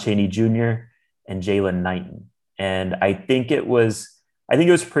Chaney Jr. and Jaylan Knighton. And I think it was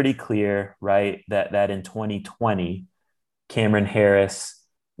pretty clear, right, that in 2020, Cameron Harris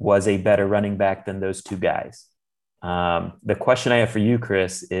was a better running back than those two guys. The question I have for you,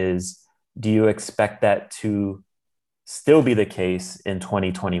 Chris, is do you expect that to still be the case in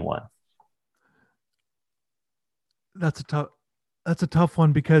 2021? That's a tough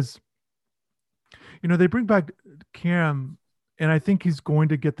one because, they bring back Cam and I think he's going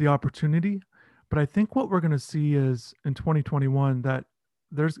to get the opportunity, but I think what we're going to see is in 2021 that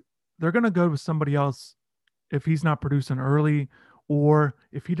they're going to go with somebody else if he's not producing early, or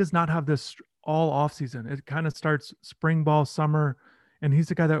if he does not have this all off season. It kind of starts spring ball, summer, and he's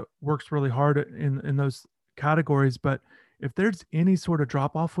a guy that works really hard in those categories. But if there's any sort of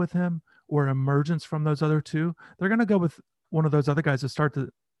drop off with him or emergence from those other two, they're going to go with one of those other guys to start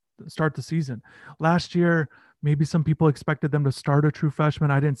the season. Last year, maybe some people expected them to start a true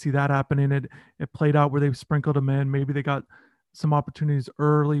freshman. I didn't see that happening. It played out where they sprinkled them in. Maybe they got some opportunities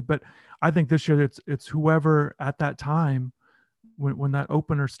early, but I think this year it's whoever at that time when that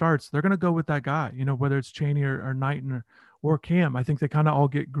opener starts, they're going to go with that guy, whether it's Chaney or Knighton or Cam. I think they kind of all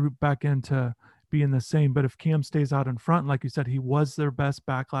get grouped back into being the same. But if Cam stays out in front, like you said, he was their best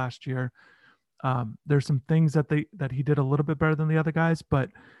back last year. There's some things that he did a little bit better than the other guys, but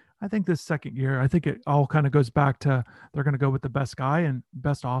I think this second year, I think it all kind of goes back to they're going to go with the best guy and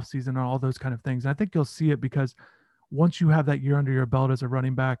best offseason and all those kind of things. And I think you'll see it because once you have that year under your belt as a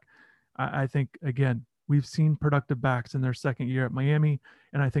running back, I think, again, we've seen productive backs in their second year at Miami.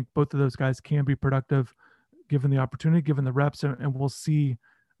 And I think both of those guys can be productive given the opportunity, given the reps. And we'll see.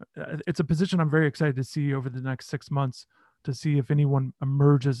 It's a position I'm very excited to see over the next 6 months to see if anyone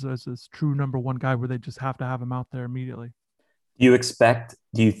emerges as this true number one guy where they just have to have him out there immediately. Do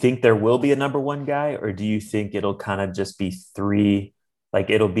you think there will be a number one guy, or do you think it'll kind of just be three? Like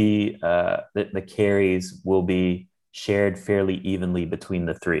it'll be the carries will be shared fairly evenly between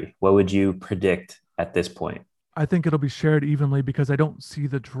the three? What would you predict at this point? I think it'll be shared evenly because I don't see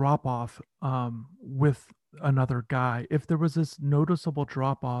the drop off with another guy. If there was this noticeable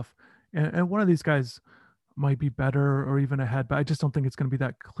drop off, and one of these guys might be better or even ahead, but I just don't think it's going to be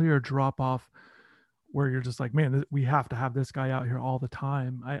that clear drop off where you're just like, man, we have to have this guy out here all the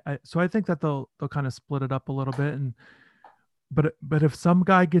time. So I think that they'll kind of split it up a little bit. But if some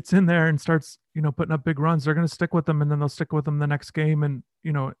guy gets in there and starts, putting up big runs, they're going to stick with them, and then they'll stick with them the next game. And,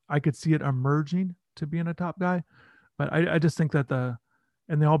 I could see it emerging to being a top guy, but I just think that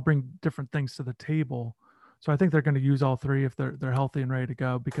and they all bring different things to the table. So I think they're going to use all three if they're healthy and ready to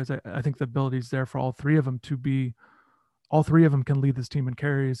go, because I think the ability is there for all three of them all three of them can lead this team in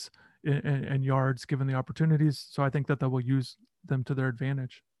carries and yards given the opportunities. So I think that they will use them to their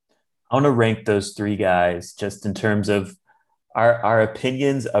advantage. I want to rank those three guys just in terms of our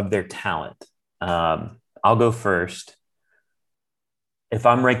opinions of their talent. I'll go first. If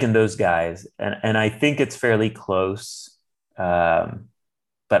I'm ranking those guys, and I think it's fairly close, but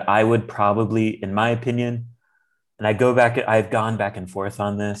I would probably, in my opinion, and I've gone back and forth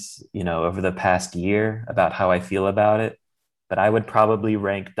on this, over the past year about how I feel about it, but I would probably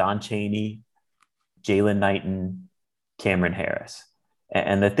rank Don Chaney, Jaylan Knighton, Cameron Harris.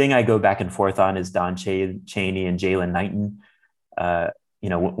 And the thing I go back and forth on is Don Chaney and Jaylan Knighton.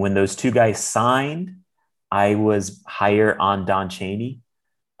 When those two guys signed, I was higher on Don Chaney.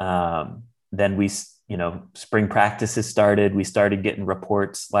 Then spring practices started. We started getting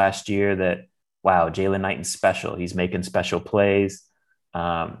reports last year that, wow, Jaylan Knighton's special. He's making special plays.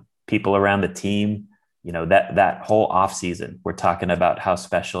 People around the team, that whole offseason, we're talking about how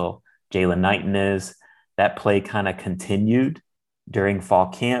special Jaylan Knighton is. That play kind of continued during fall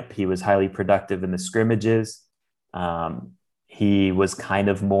camp. He was highly productive in the scrimmages. He was kind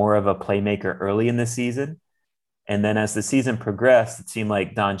of more of a playmaker early in the season. And then as the season progressed, it seemed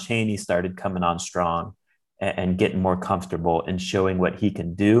like Don Chaney started coming on strong. and getting more comfortable and showing what he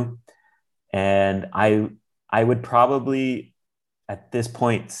can do. And I would probably at this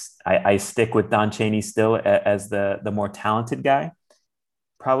point, I stick with Don Chaney still as the more talented guy,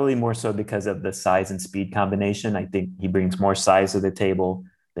 probably more so because of the size and speed combination. I think he brings more size to the table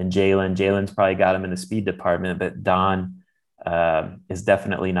than Jalen. Jalen's probably got him in the speed department, but Don is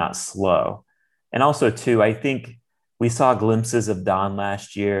definitely not slow. And also, too, I think we saw glimpses of Don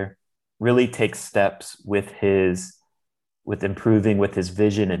last year really take steps with improving with his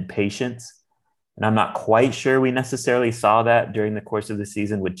vision and patience. And I'm not quite sure we necessarily saw that during the course of the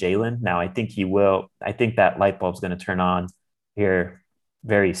season with Jalen. Now, I think he will. I think that light bulb's going to turn on here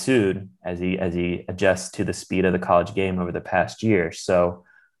very soon as he adjusts to the speed of the college game over the past year. So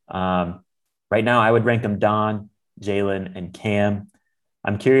right now, I would rank him Don, Jalen, and Cam.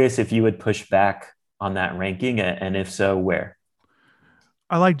 I'm curious if you would push back on that ranking, and if so, where?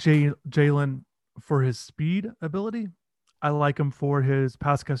 I like Jalen for his speed ability. I like him for his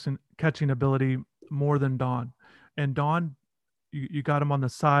pass catching ability more than Don. And Don, you got him on the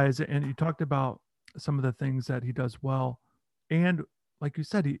size, and you talked about some of the things that he does well. And like you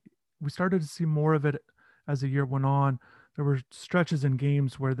said, we started to see more of it as the year went on. There were stretches in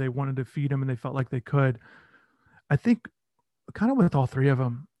games where they wanted to feed him and they felt like they could. I think kind of with all three of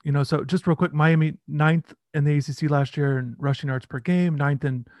them, so just real quick, Miami ninth in the ACC last year in rushing yards per game, ninth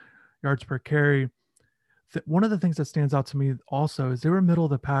in yards per carry. One of the things that stands out to me also is they were middle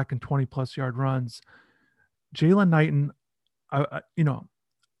of the pack in 20+ yard runs. Jalen Knighton,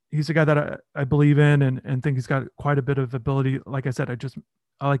 he's a guy that I believe in and think he's got quite a bit of ability. Like I said,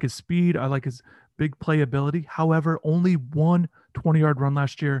 I like his speed. I like his big play ability. However, only one 20-yard run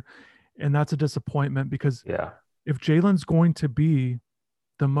last year. And that's a disappointment because if Jalen's going to be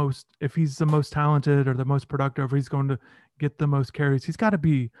if he's the most talented or the most productive, or he's going to get the most carries, he's got to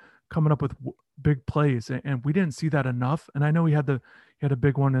be coming up with big plays. And we didn't see that enough. And I know he had a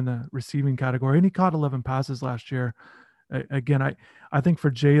big one in the receiving category, and he caught 11 passes last year. Again, I think for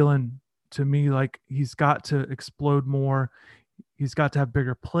Jalen, to me, like, he's got to explode more. He's got to have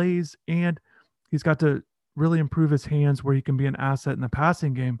bigger plays, and he's got to really improve his hands where he can be an asset in the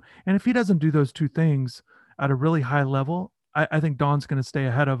passing game. And if he doesn't do those two things at a really high level, I think Don's going to stay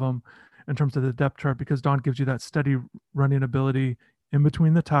ahead of him in terms of the depth chart, because Don gives you that steady running ability in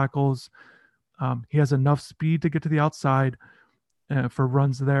between the tackles. He has enough speed to get to the outside for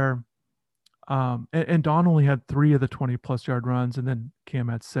runs there. And Don only had 3 of the 20+ yard runs, and then Cam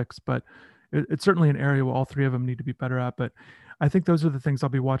had 6, but it's certainly an area where all 3 of them need to be better at. But I think those are the things I'll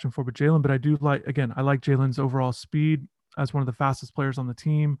be watching for with Jalen. But I like Jalen's overall speed as one of the fastest players on the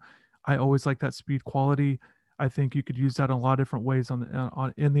team. I always like that speed quality. I think you could use that in a lot of different ways in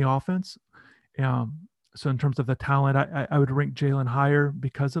the offense. So in terms of the talent, I would rank Jalen higher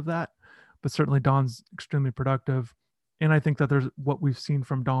because of that. But certainly Don's extremely productive. And I think that there's what we've seen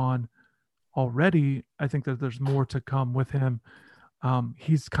from Don already. I think that there's more to come with him.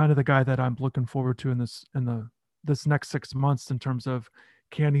 He's kind of the guy that I'm looking forward to in this next 6 months, in terms of,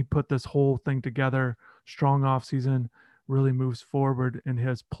 can he put this whole thing together? Strong off season, really moves forward in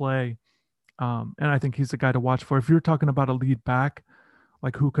his play. And I think he's the guy to watch for. If you're talking about a lead back,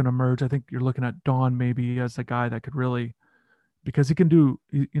 like who can emerge, I think you're looking at Don maybe as the guy that could really, because he can do,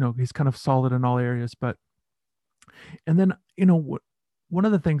 he's kind of solid in all areas. And then, one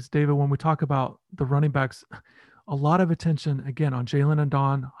of the things, David, when we talk about the running backs, a lot of attention, again, on Jalen and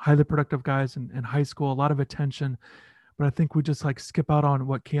Don, highly productive guys in high school, a lot of attention. But I think we just skip out on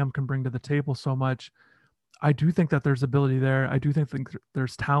what Cam can bring to the table so much. I do think that there's ability there. I do think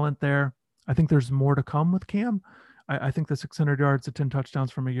there's talent there. I think there's more to come with Cam. I think the 600 yards to 10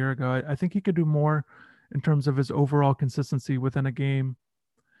 touchdowns from a year ago, I think he could do more in terms of his overall consistency within a game.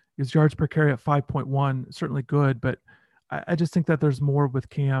 His yards per carry at 5.1, certainly good, but I just think that there's more with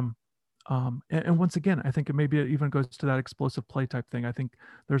Cam. And once again, I think it maybe even goes to that explosive play type thing. I think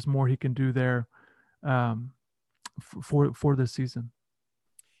there's more he can do there for this season.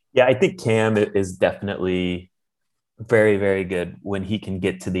 Yeah, I think Cam is definitely very, very good when he can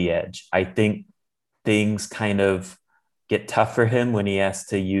get to the edge. I think things kind of get tough for him when he has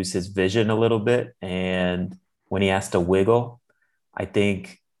to use his vision a little bit, and when he has to wiggle. I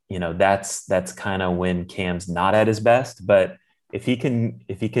think, that's kind of when Cam's not at his best. But if he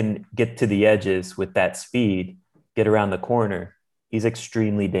can get to the edges with that speed, get around the corner, he's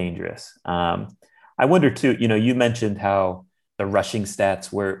extremely dangerous. I wonder too, you mentioned how the rushing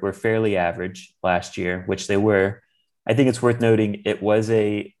stats were fairly average last year, which they were. I think it's worth noting it was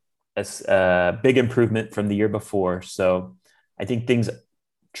a big improvement from the year before. So I think things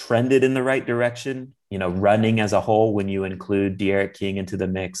trended in the right direction, running as a whole, when you include De'Aaron King into the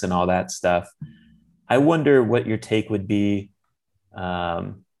mix and all that stuff. I wonder what your take would be.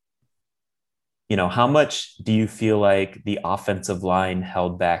 How much do you feel like the offensive line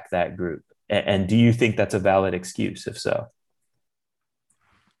held back that group? And do you think that's a valid excuse? If so,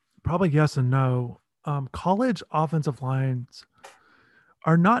 Probably yes and no. College offensive lines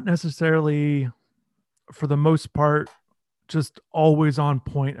are not necessarily, for the most part, just always on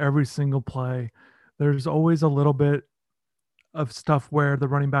point every single play. There's always a little bit of stuff where the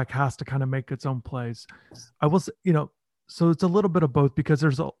running back has to kind of make its own plays. I will say, so it's a little bit of both because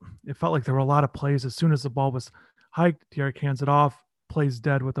it felt like there were a lot of plays as soon as the ball was hiked, Derek hands it off, plays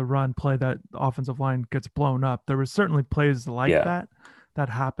dead with a run play that the offensive line gets blown up. There were certainly plays like that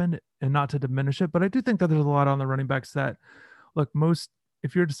happened, and not to diminish it, but I do think that there's a lot on the running backs that look,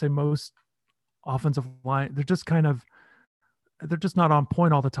 if you're to say most offensive line, they're just not on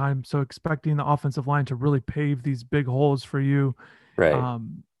point all the time. So expecting the offensive line to really pave these big holes for you, right?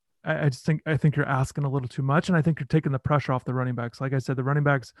 I think you're asking a little too much, and I think you're taking the pressure off the running backs. Like I said, the running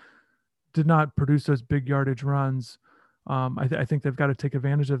backs did not produce those big yardage runs. I think they've got to take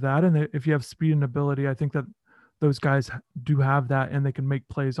advantage of that, and if you have speed and ability, I think that those guys do have that, and they can make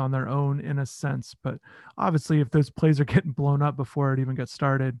plays on their own in a sense. But obviously, if those plays are getting blown up before it even gets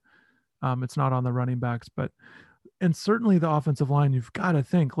started, it's not on the running backs. And certainly the offensive line, you've got to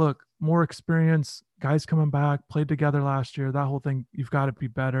think, look, more experience, guys coming back, played together last year, that whole thing, you've got to be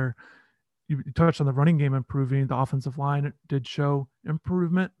better. You touched on the running game improving. The offensive line did show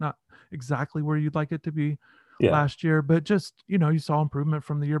improvement, not exactly where you'd like it to be last year, but just, you saw improvement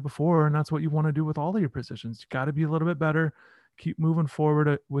from the year before, and that's what you want to do with all of your positions. You got to be a little bit better, keep moving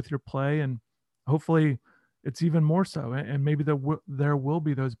forward with your play, and hopefully it's even more so. And maybe there will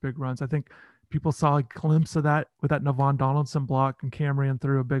be those big runs. I think people saw a glimpse of that with that Navon Donaldson block, and Cam ran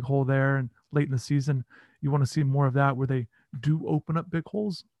through a big hole there. And late in the season, you want to see more of that where they do open up big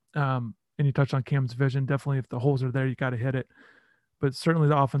holes. And you touched on Cam's vision. Definitely, if the holes are there, you got to hit it. But certainly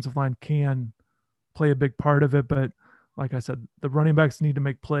the offensive line can play a big part of it. But like I said, the running backs need to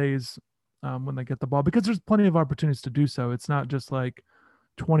make plays when they get the ball, because there's plenty of opportunities to do so. It's not just like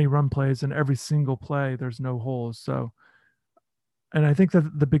 20 run plays and every single play there's no holes. So, and I think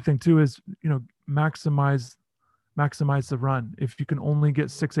that the big thing too is, maximize the run. If you can only get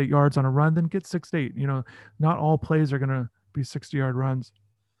 6-8 yards on a run, then get 6-8. Not all plays are going to be 60-yard runs.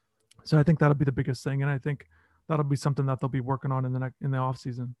 So I think that'll be the biggest thing, and I think that'll be something that they'll be working on in the off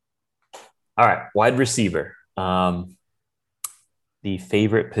season. All right, wide receiver, the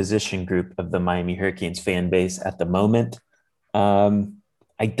favorite position group of the Miami Hurricanes fan base at the moment.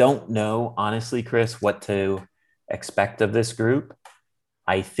 I don't know, honestly, Chris, what to expect of this group.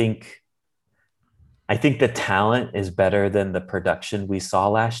 I think the talent is better than the production we saw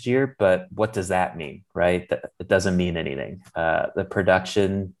last year, but what does that mean, right? It doesn't mean anything. The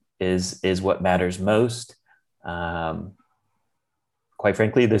production is what matters most. Quite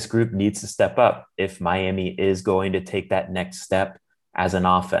frankly, this group needs to step up if Miami is going to take that next step as an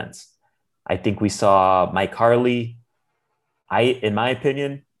offense. I think we saw Mike Harley, in my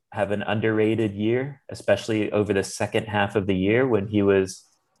opinion, have an underrated year, especially over the second half of the year when he was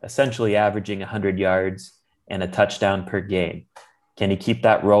essentially averaging 100 yards and a touchdown per game. Can he keep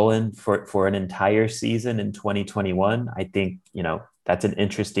that rolling for an entire season in 2021? I think, that's an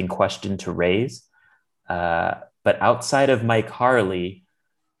interesting question to raise. But outside of Mike Harley,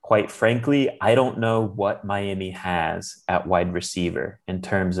 quite frankly, I don't know what Miami has at wide receiver in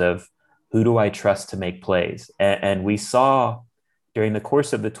terms of who do I trust to make plays. And we saw during the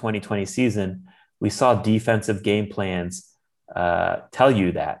course of the 2020 season, we saw defensive game plans tell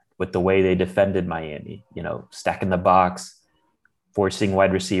you that with the way they defended Miami, stacking the box, forcing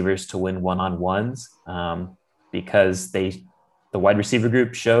wide receivers to win one-on-ones because the wide receiver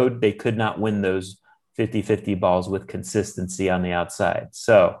group showed they could not win those 50-50 balls with consistency on the outside.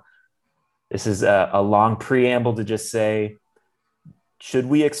 So this is a long preamble to just say, should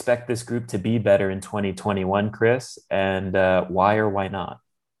we expect this group to be better in 2021, Chris? And why or why not?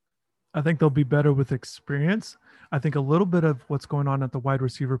 I think they'll be better with experience. I think a little bit of what's going on at the wide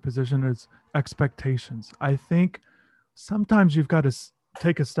receiver position is expectations. I think sometimes you've got to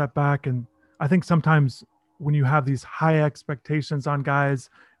take a step back, and I think sometimes when you have these high expectations on guys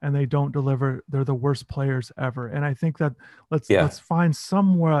and they don't deliver, they're the worst players ever. And I think that let's find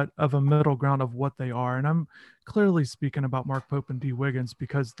somewhat of a middle ground of what they are. And I'm clearly speaking about Mark Pope and D Wiggins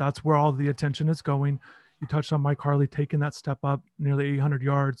because that's where all the attention is going. You touched on Mike Harley taking that step up, nearly 800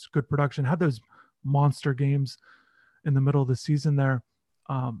 yards, good production, had those monster games in the middle of the season there,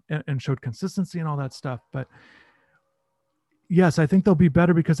 and showed consistency and all that stuff. But yes, I think they'll be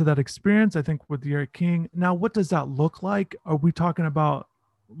better because of that experience. I think with D'Eriq King. Now, what does that look like? Are we talking about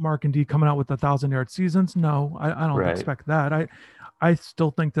Mark and D coming out with 1,000-yard seasons. No, I don't Right. expect that. I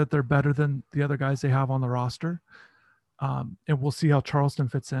still think that they're better than the other guys they have on the roster. And we'll see how Charleston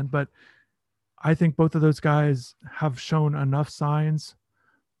fits in. But I think both of those guys have shown enough signs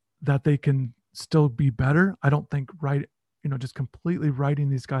that they can still be better. I don't think just completely writing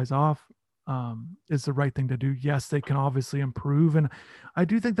these guys off is the right thing to do. Yes, they can obviously improve. And I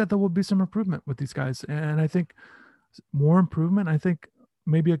do think that there will be some improvement with these guys. And I think more improvement. I think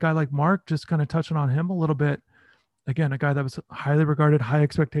maybe a guy like Mark, just kind of touching on him a little bit. Again, a guy that was highly regarded, high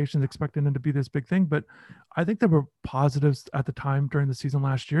expectations, expecting him to be this big thing. But I think there were positives at the time during the season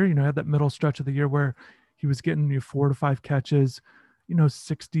last year. Had that middle stretch of the year where he was getting 4 to 5 catches,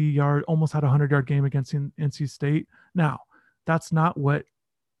 60-yard, almost had a 100-yard game against NC State. Now, that's not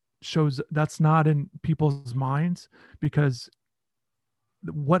in people's minds, because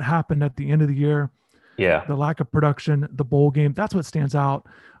what happened at the end of the year, the lack of production, the bowl game, that's what stands out.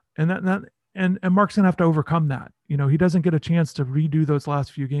 And and Mark's gonna have to overcome that. He doesn't get a chance to redo those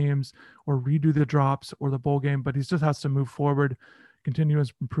last few games or redo the drops or the bowl game, but he just has to move forward,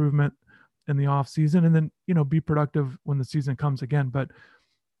 continuous improvement in the off season, and then, be productive when the season comes again. But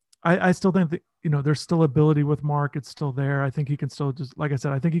I still think that, there's still ability with Mark. It's still there. I think he can still, just like I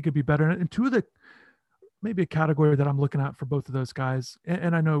said, I think he could be better. And two of the, maybe a category that I'm looking at for both of those guys,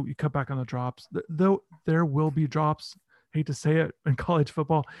 and I know you cut back on the drops, though there will be drops. Hate to say it, in college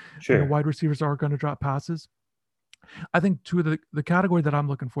football, Sure. Wide receivers are going to drop passes. I think two of the category that I'm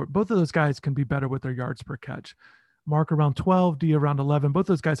looking for, both of those guys can be better with their yards per catch. Mark around 12, D around 11. Both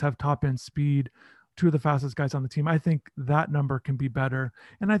those guys have top end speed. Two of the fastest guys on the team. I think that number can be better.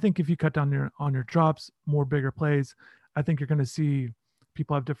 And I think if you cut down on your drops, more bigger plays, I think you're going to see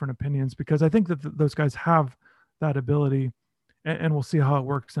people have different opinions, because I think that those guys have that ability, and we'll see how it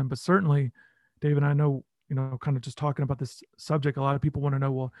works in. But certainly, David, I know, kind of just talking about this subject, a lot of people want to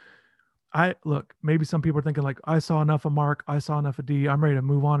know, well, maybe some people are thinking like, I saw enough of Mark, I saw enough of D, I'm ready to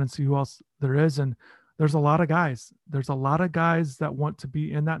move on and see who else there is. And there's a lot of guys. There's a lot of guys that want to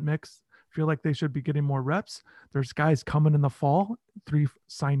be in that mix, feel like they should be getting more reps. There's guys coming in the fall, 3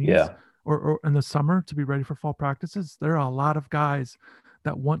 signees, or in the summer to be ready for fall practices. There are a lot of guys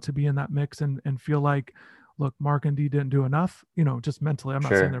that want to be in that mix and feel like, look, Mark and D didn't do enough, just mentally. I'm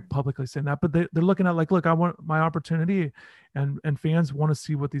not saying they're publicly saying that, but they're looking at like, look, I want my opportunity, and fans want to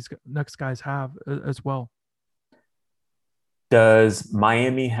see what these next guys have as well. Does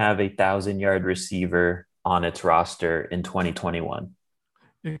Miami have a 1,000-yard receiver on its roster in 2021?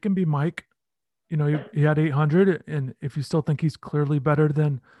 It can be Mike. He had 800, and if you still think he's clearly better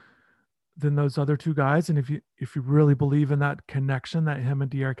than those other two guys, and if you really believe in that connection that him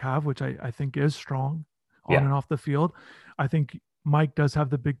and D'Eriq have, which I think is strong on and off the field, I think Mike does have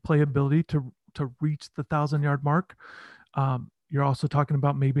the big playability to reach the 1,000-yard mark. You're also talking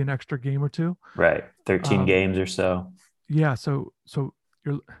about maybe an extra game or two, right? 13 games or so. Yeah, so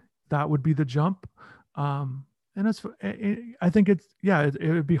that would be the jump. And I think it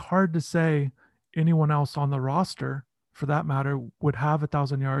would be hard to say anyone else on the roster, for that matter, would have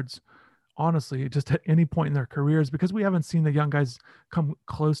 1,000 yards, honestly, just at any point in their careers, because we haven't seen the young guys come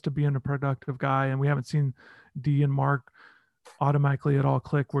close to being a productive guy, and we haven't seen D and Mark automatically at all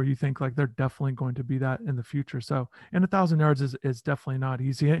click where you think like they're definitely going to be that in the future. So, and 1,000 yards is definitely not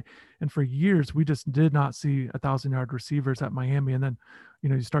easy. And for years, we just did not see 1,000-yard receivers at Miami. And then,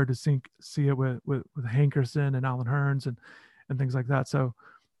 you started to see it with Hankerson and Allen Hurns and things like that. So,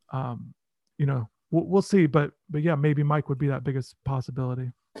 we'll see, but yeah, maybe Mike would be that biggest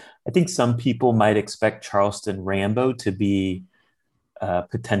possibility. I think some people might expect Charleston Rambo to be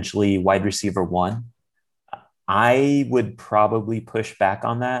potentially wide receiver 1. I would probably push back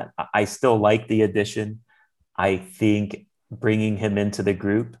on that. I still like the addition. I think bringing him into the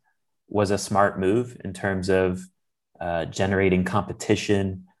group was a smart move in terms of generating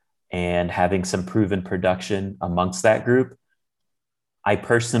competition and having some proven production amongst that group. I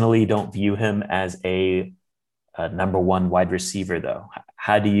personally don't view him as a number 1 wide receiver, though.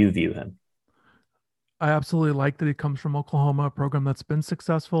 How do you view him? I absolutely like that he comes from Oklahoma, a program that's been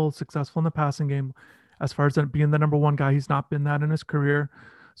successful in the passing game. As far as being the number 1 guy, he's not been that in his career.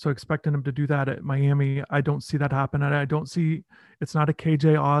 So expecting him to do that at Miami, I don't see that happen. And I don't see, it's not a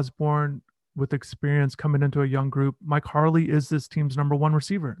KJ Osborne with experience coming into a young group. Mike Harley is this team's number 1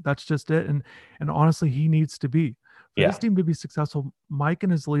 receiver. That's just it. And honestly, he needs to be. For this team to be successful, Mike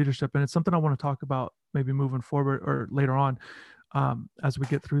and his leadership, and it's something I want to talk about maybe moving forward or later on as we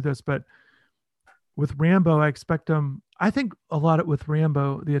get through this. But with Rambo, I expect him, I think a lot with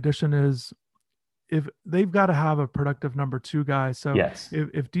Rambo, the addition is, if they've got to have a productive number 2 guy. So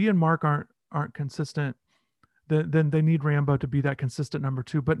if D and Mark aren't consistent, then they need Rambo to be that consistent number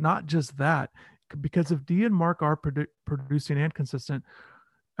 2. But not just that, because if D and Mark are producing and consistent,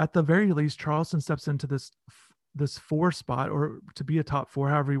 at the very least, Charleston steps into this 4 spot, or to be a top 4,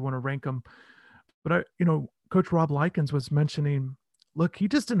 however you want to rank them. But Coach Rob Likens was mentioning, look, he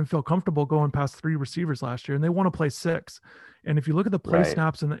just didn't feel comfortable going past 3 receivers last year, and they want to play 6. And if you look at the play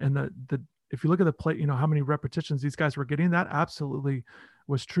snaps and the if you look at the play, how many repetitions these guys were getting, that absolutely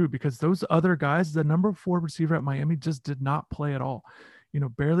was true, because those other guys, the number 4 receiver at Miami just did not play at all,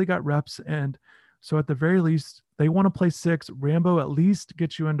 barely got reps. And so at the very least, they want to play 6. Rambo at least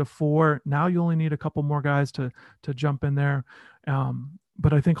gets you into 4. Now you only need a couple more guys to jump in there.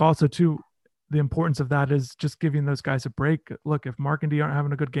 But I think also too, the importance of that is just giving those guys a break. Look, if Mark and D aren't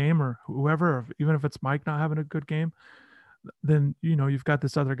having a good game, or whoever, or even if it's Mike not having a good game, then you've got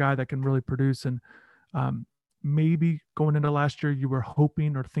this other guy that can really produce. And maybe going into last year, you were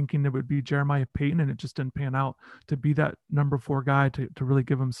hoping or thinking it would be Jeremiah Payton, and it just didn't pan out to be that number 4 guy to really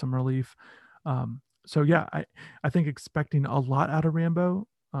give him some relief. So yeah, I think expecting a lot out of Rambo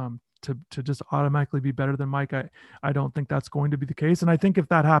to just automatically be better than Mike, I don't think that's going to be the case. And I think if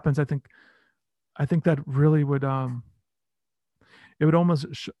that happens, I think that really would it would almost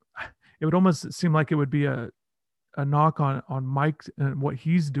seem like it would be a knock on Mike and what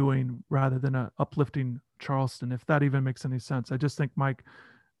he's doing, rather than a uplifting Charleston, if that even makes any sense. I just think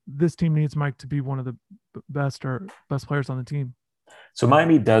this team needs Mike to be one of the best players on the team. So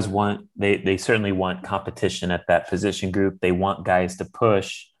Miami does they certainly want competition at that position group. They want guys to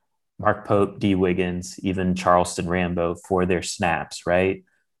push Mark Pope, D. Wiggins, even Charleston Rambo for their snaps, right?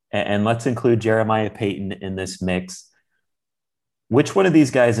 And let's include Jeremiah Payton in this mix. Which one of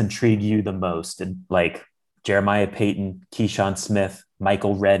these guys intrigue you the most? And like Jeremiah Payton, Keyshawn Smith,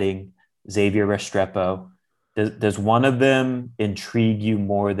 Michael Redding, Xavier Restrepo, does one of them intrigue you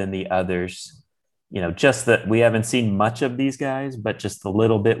more than the others? Just that we haven't seen much of these guys, but just the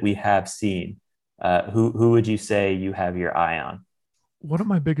little bit we have seen. Who would you say you have your eye on? One of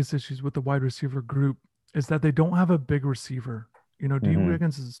my biggest issues with the wide receiver group is that they don't have a big receiver. D.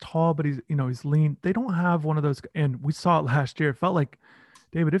 Wiggins is tall, but he's lean. They don't have one of those. And we saw it last year. It felt like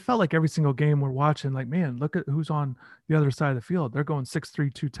every single game we're watching, like, man, look at who's on the other side of the field. They're going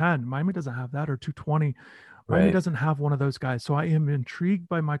 6'3", 210. Miami doesn't have that, or 220. Miami doesn't have one of those guys. So I am intrigued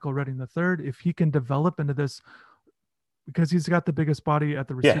by Michael Redding III, if he can develop into this, because he's got the biggest body at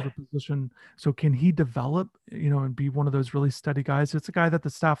the receiver position. So can he develop, and be one of those really steady guys? It's a guy that the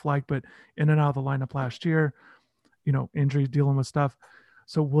staff liked, but in and out of the lineup last year, injuries, dealing with stuff.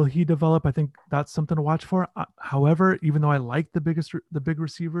 So will he develop? I think that's something to watch for. However, even though I like the big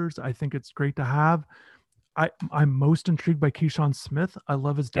receivers, I think it's great to have. I'm most intrigued by Keyshawn Smith. I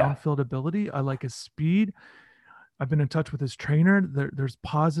love his downfield ability. I like his speed. I've been in touch with his trainer. There's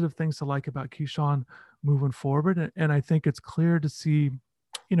positive things to like about Keyshawn moving forward. And I think it's clear to see,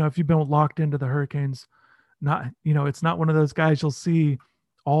 if you've been locked into the Hurricanes, it's not one of those guys you'll see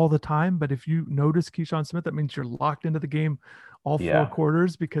all the time. But if you notice Keyshawn Smith, that means you're locked into the game all 4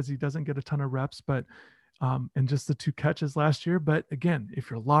 quarters, because he doesn't get a ton of reps, but and just the 2 catches last year. But again,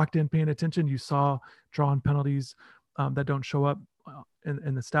 if you're locked in, paying attention, you saw drawn penalties that don't show up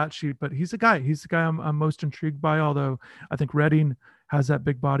in the stat sheet. But he's the guy I'm most intrigued by, although I think Redding has that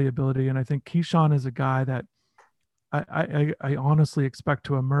big body ability. And I think Keyshawn is a guy that I honestly expect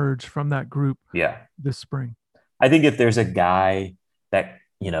to emerge from that group this spring. I think if there's a guy that,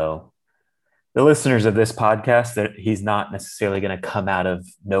 the listeners of this podcast, that he's not necessarily going to come out of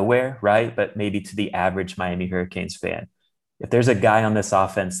nowhere, right? But maybe to the average Miami Hurricanes fan, if there's a guy on this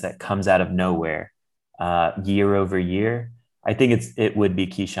offense that comes out of nowhere year over year, I think it would be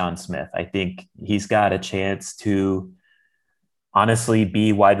Keyshawn Smith. I think he's got a chance to honestly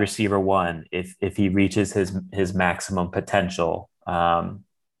be wide receiver 1 if he reaches his maximum potential.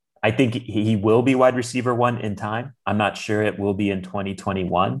 I think he will be wide receiver 1 in time. I'm not sure it will be in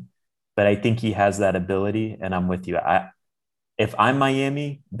 2021, but I think he has that ability, and I'm with you. If I'm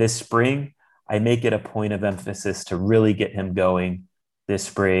Miami this spring, I make it a point of emphasis to really get him going this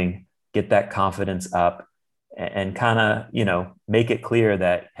spring, get that confidence up, and kind of, make it clear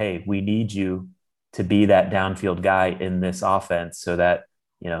that, hey, we need you to be that downfield guy in this offense so that,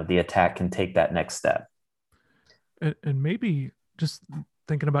 the attack can take that next step. And maybe just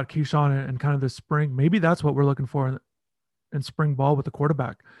thinking about Keyshawn and kind of this spring, maybe that's what we're looking for in spring ball with the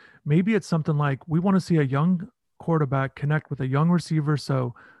quarterback. Maybe it's something like, we want to see a young quarterback connect with a young receiver,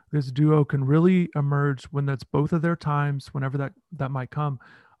 so this duo can really emerge when that's both of their times, whenever that might come.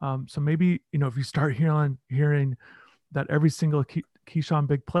 So maybe, if you start hearing that every single Keyshawn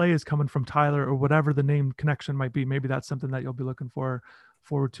big play is coming from Tyler, or whatever the name connection might be, maybe that's something that you'll be looking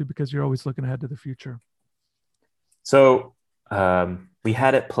forward to, because you're always looking ahead to the future. So we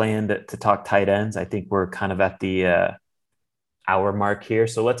had it planned to talk tight ends. I think we're kind of at the hour mark here.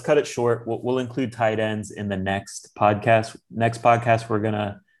 So let's cut it short. We'll include tight ends in the next podcast. Next podcast, we're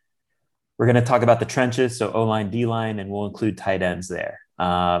gonna talk about the trenches, so O-line, D-line, and we'll include tight ends there.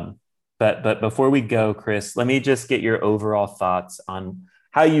 But before we go, Chris, let me just get your overall thoughts on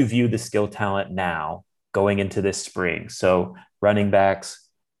how you view the skill talent now going into this spring. So running backs,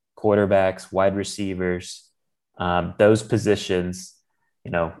 quarterbacks, wide receivers, those positions,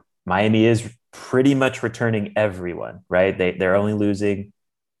 Miami is pretty much returning everyone, right? They're only losing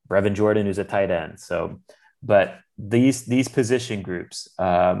Brevin Jordan, who's a tight end. So, but these position groups,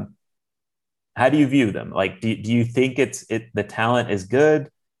 how do you view them? Like, do you think the talent is good,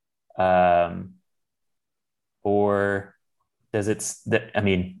 or does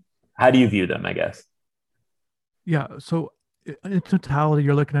how do you view them? I guess. Yeah. So in totality,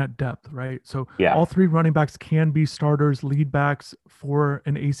 you're looking at depth, right? So Yeah. all three running backs can be starters, lead backs for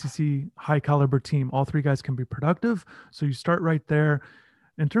an ACC high caliber team. All three guys can be productive. So you start right there.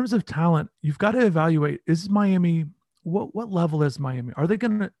 In terms of talent, you've got to evaluate, is Miami, what level is Miami?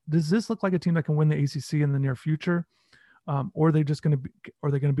 Does this look like a team that can win the ACC in the near future? Or are they going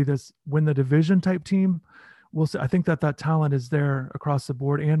to be this win the division type team? We'll see. I think that talent is there across the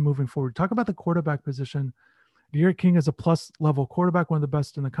board and moving forward. Talk about the quarterback position. D'Eriq King is a plus level quarterback, one of the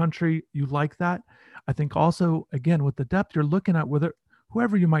best in the country. You like that. I think also, again, with the depth, you're looking at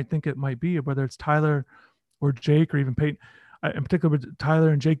whoever you might think it might be, whether it's Tyler or Jake or even Peyton, in particular with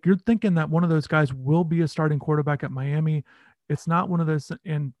Tyler and Jake, you're thinking that one of those guys will be a starting quarterback at Miami. It's not one of those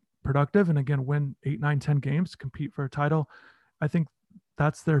in productive and again, win 8, 9, 10 games, compete for a title. I think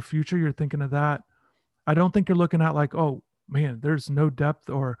that's their future. You're thinking of that. I don't think you're looking at like, oh, man, there's no depth,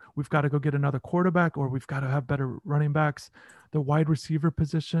 or we've got to go get another quarterback, or we've got to have better running backs. The wide receiver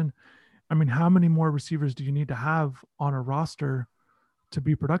position, I mean, how many more receivers do you need to have on a roster to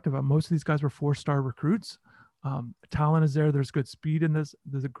be productive? Most of these guys were 4-star recruits. Talent is there. There's good speed in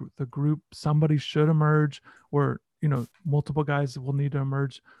the group. Somebody should emerge, or multiple guys will need to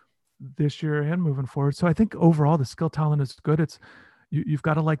emerge this year and moving forward. So I think overall the skill talent is good. It's you've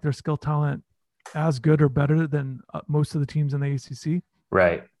got to like their skill talent as good or better than most of the teams in the ACC.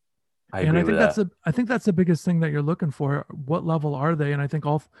 Right. I think that's the biggest thing that you're looking for. What level are they? And I think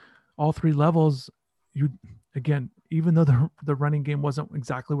all three levels, again, even though the running game wasn't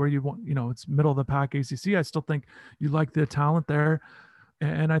exactly where you want, it's middle of the pack ACC, I still think you like the talent there.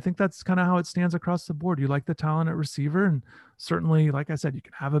 And I think that's kind of how it stands across the board. You like the talent at receiver, and certainly, like I said, you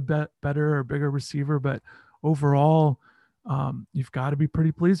can have a better or bigger receiver, but overall, you've got to be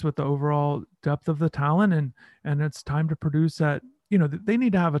pretty pleased with the overall depth of the talent, and it's time to produce at, they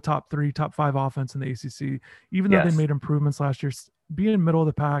need to have a top 3, top 5 offense in the ACC, even though they made improvements last year, being middle of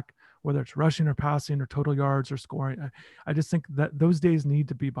the pack, whether it's rushing or passing or total yards or scoring. I just think that those days need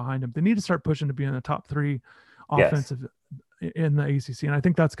to be behind them. They need to start pushing to be in the top 3 offensive in the ACC. And I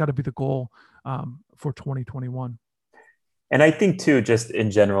think that's got to be the goal for 2021. And I think too, just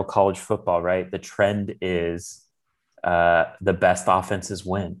in general, college football, right? The trend is the best offenses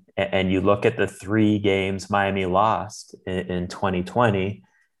win. And you look at the 3 games Miami lost in 2020,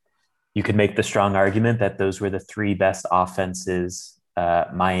 you could make the strong argument that those were the 3 best offenses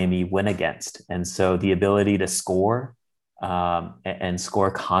Miami went against. And so the ability to score and score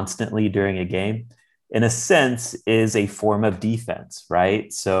constantly during a game, in a sense, is a form of defense,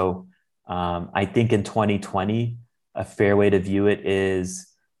 right? So I think in 2020, a fair way to view it is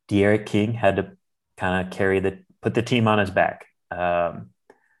D'Eriq King had to kind of put the team on his back.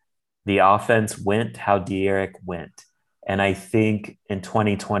 The offense went how D'Eriq went. And I think in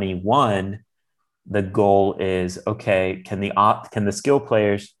 2021, the goal is, okay, can the skill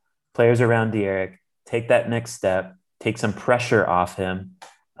players around D'Eriq take that next step, take some pressure off him,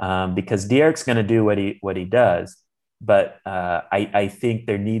 because D'Eriq's going to do what he does. But I think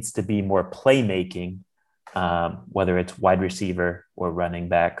there needs to be more playmaking, whether it's wide receiver or running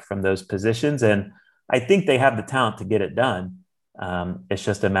back from those positions. And I think they have the talent to get it done. It's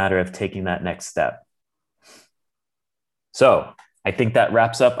just a matter of taking that next step. So I think that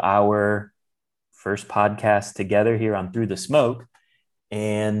wraps up our first podcast together here on Through the Smoke.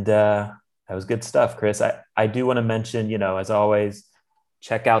 And that was good stuff, Chris. I do want to mention, as always,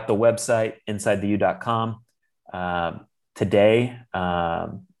 check out the website, insidetheu.com. Today,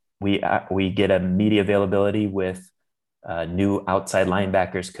 we get a media availability with new outside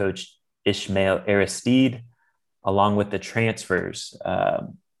linebackers coach Ishmael Aristide, along with the transfers,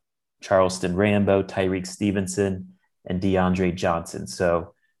 Charleston Rambo, Tyreek Stevenson, and DeAndre Johnson.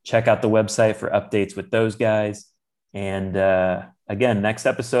 So check out the website for updates with those guys. And again, next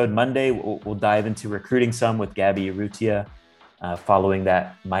episode, Monday, we'll dive into recruiting some with Gabby Urrutia following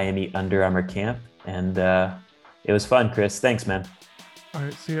that Miami Under Armour camp. And it was fun, Chris. Thanks, man. All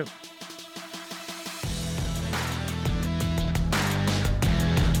right. See you.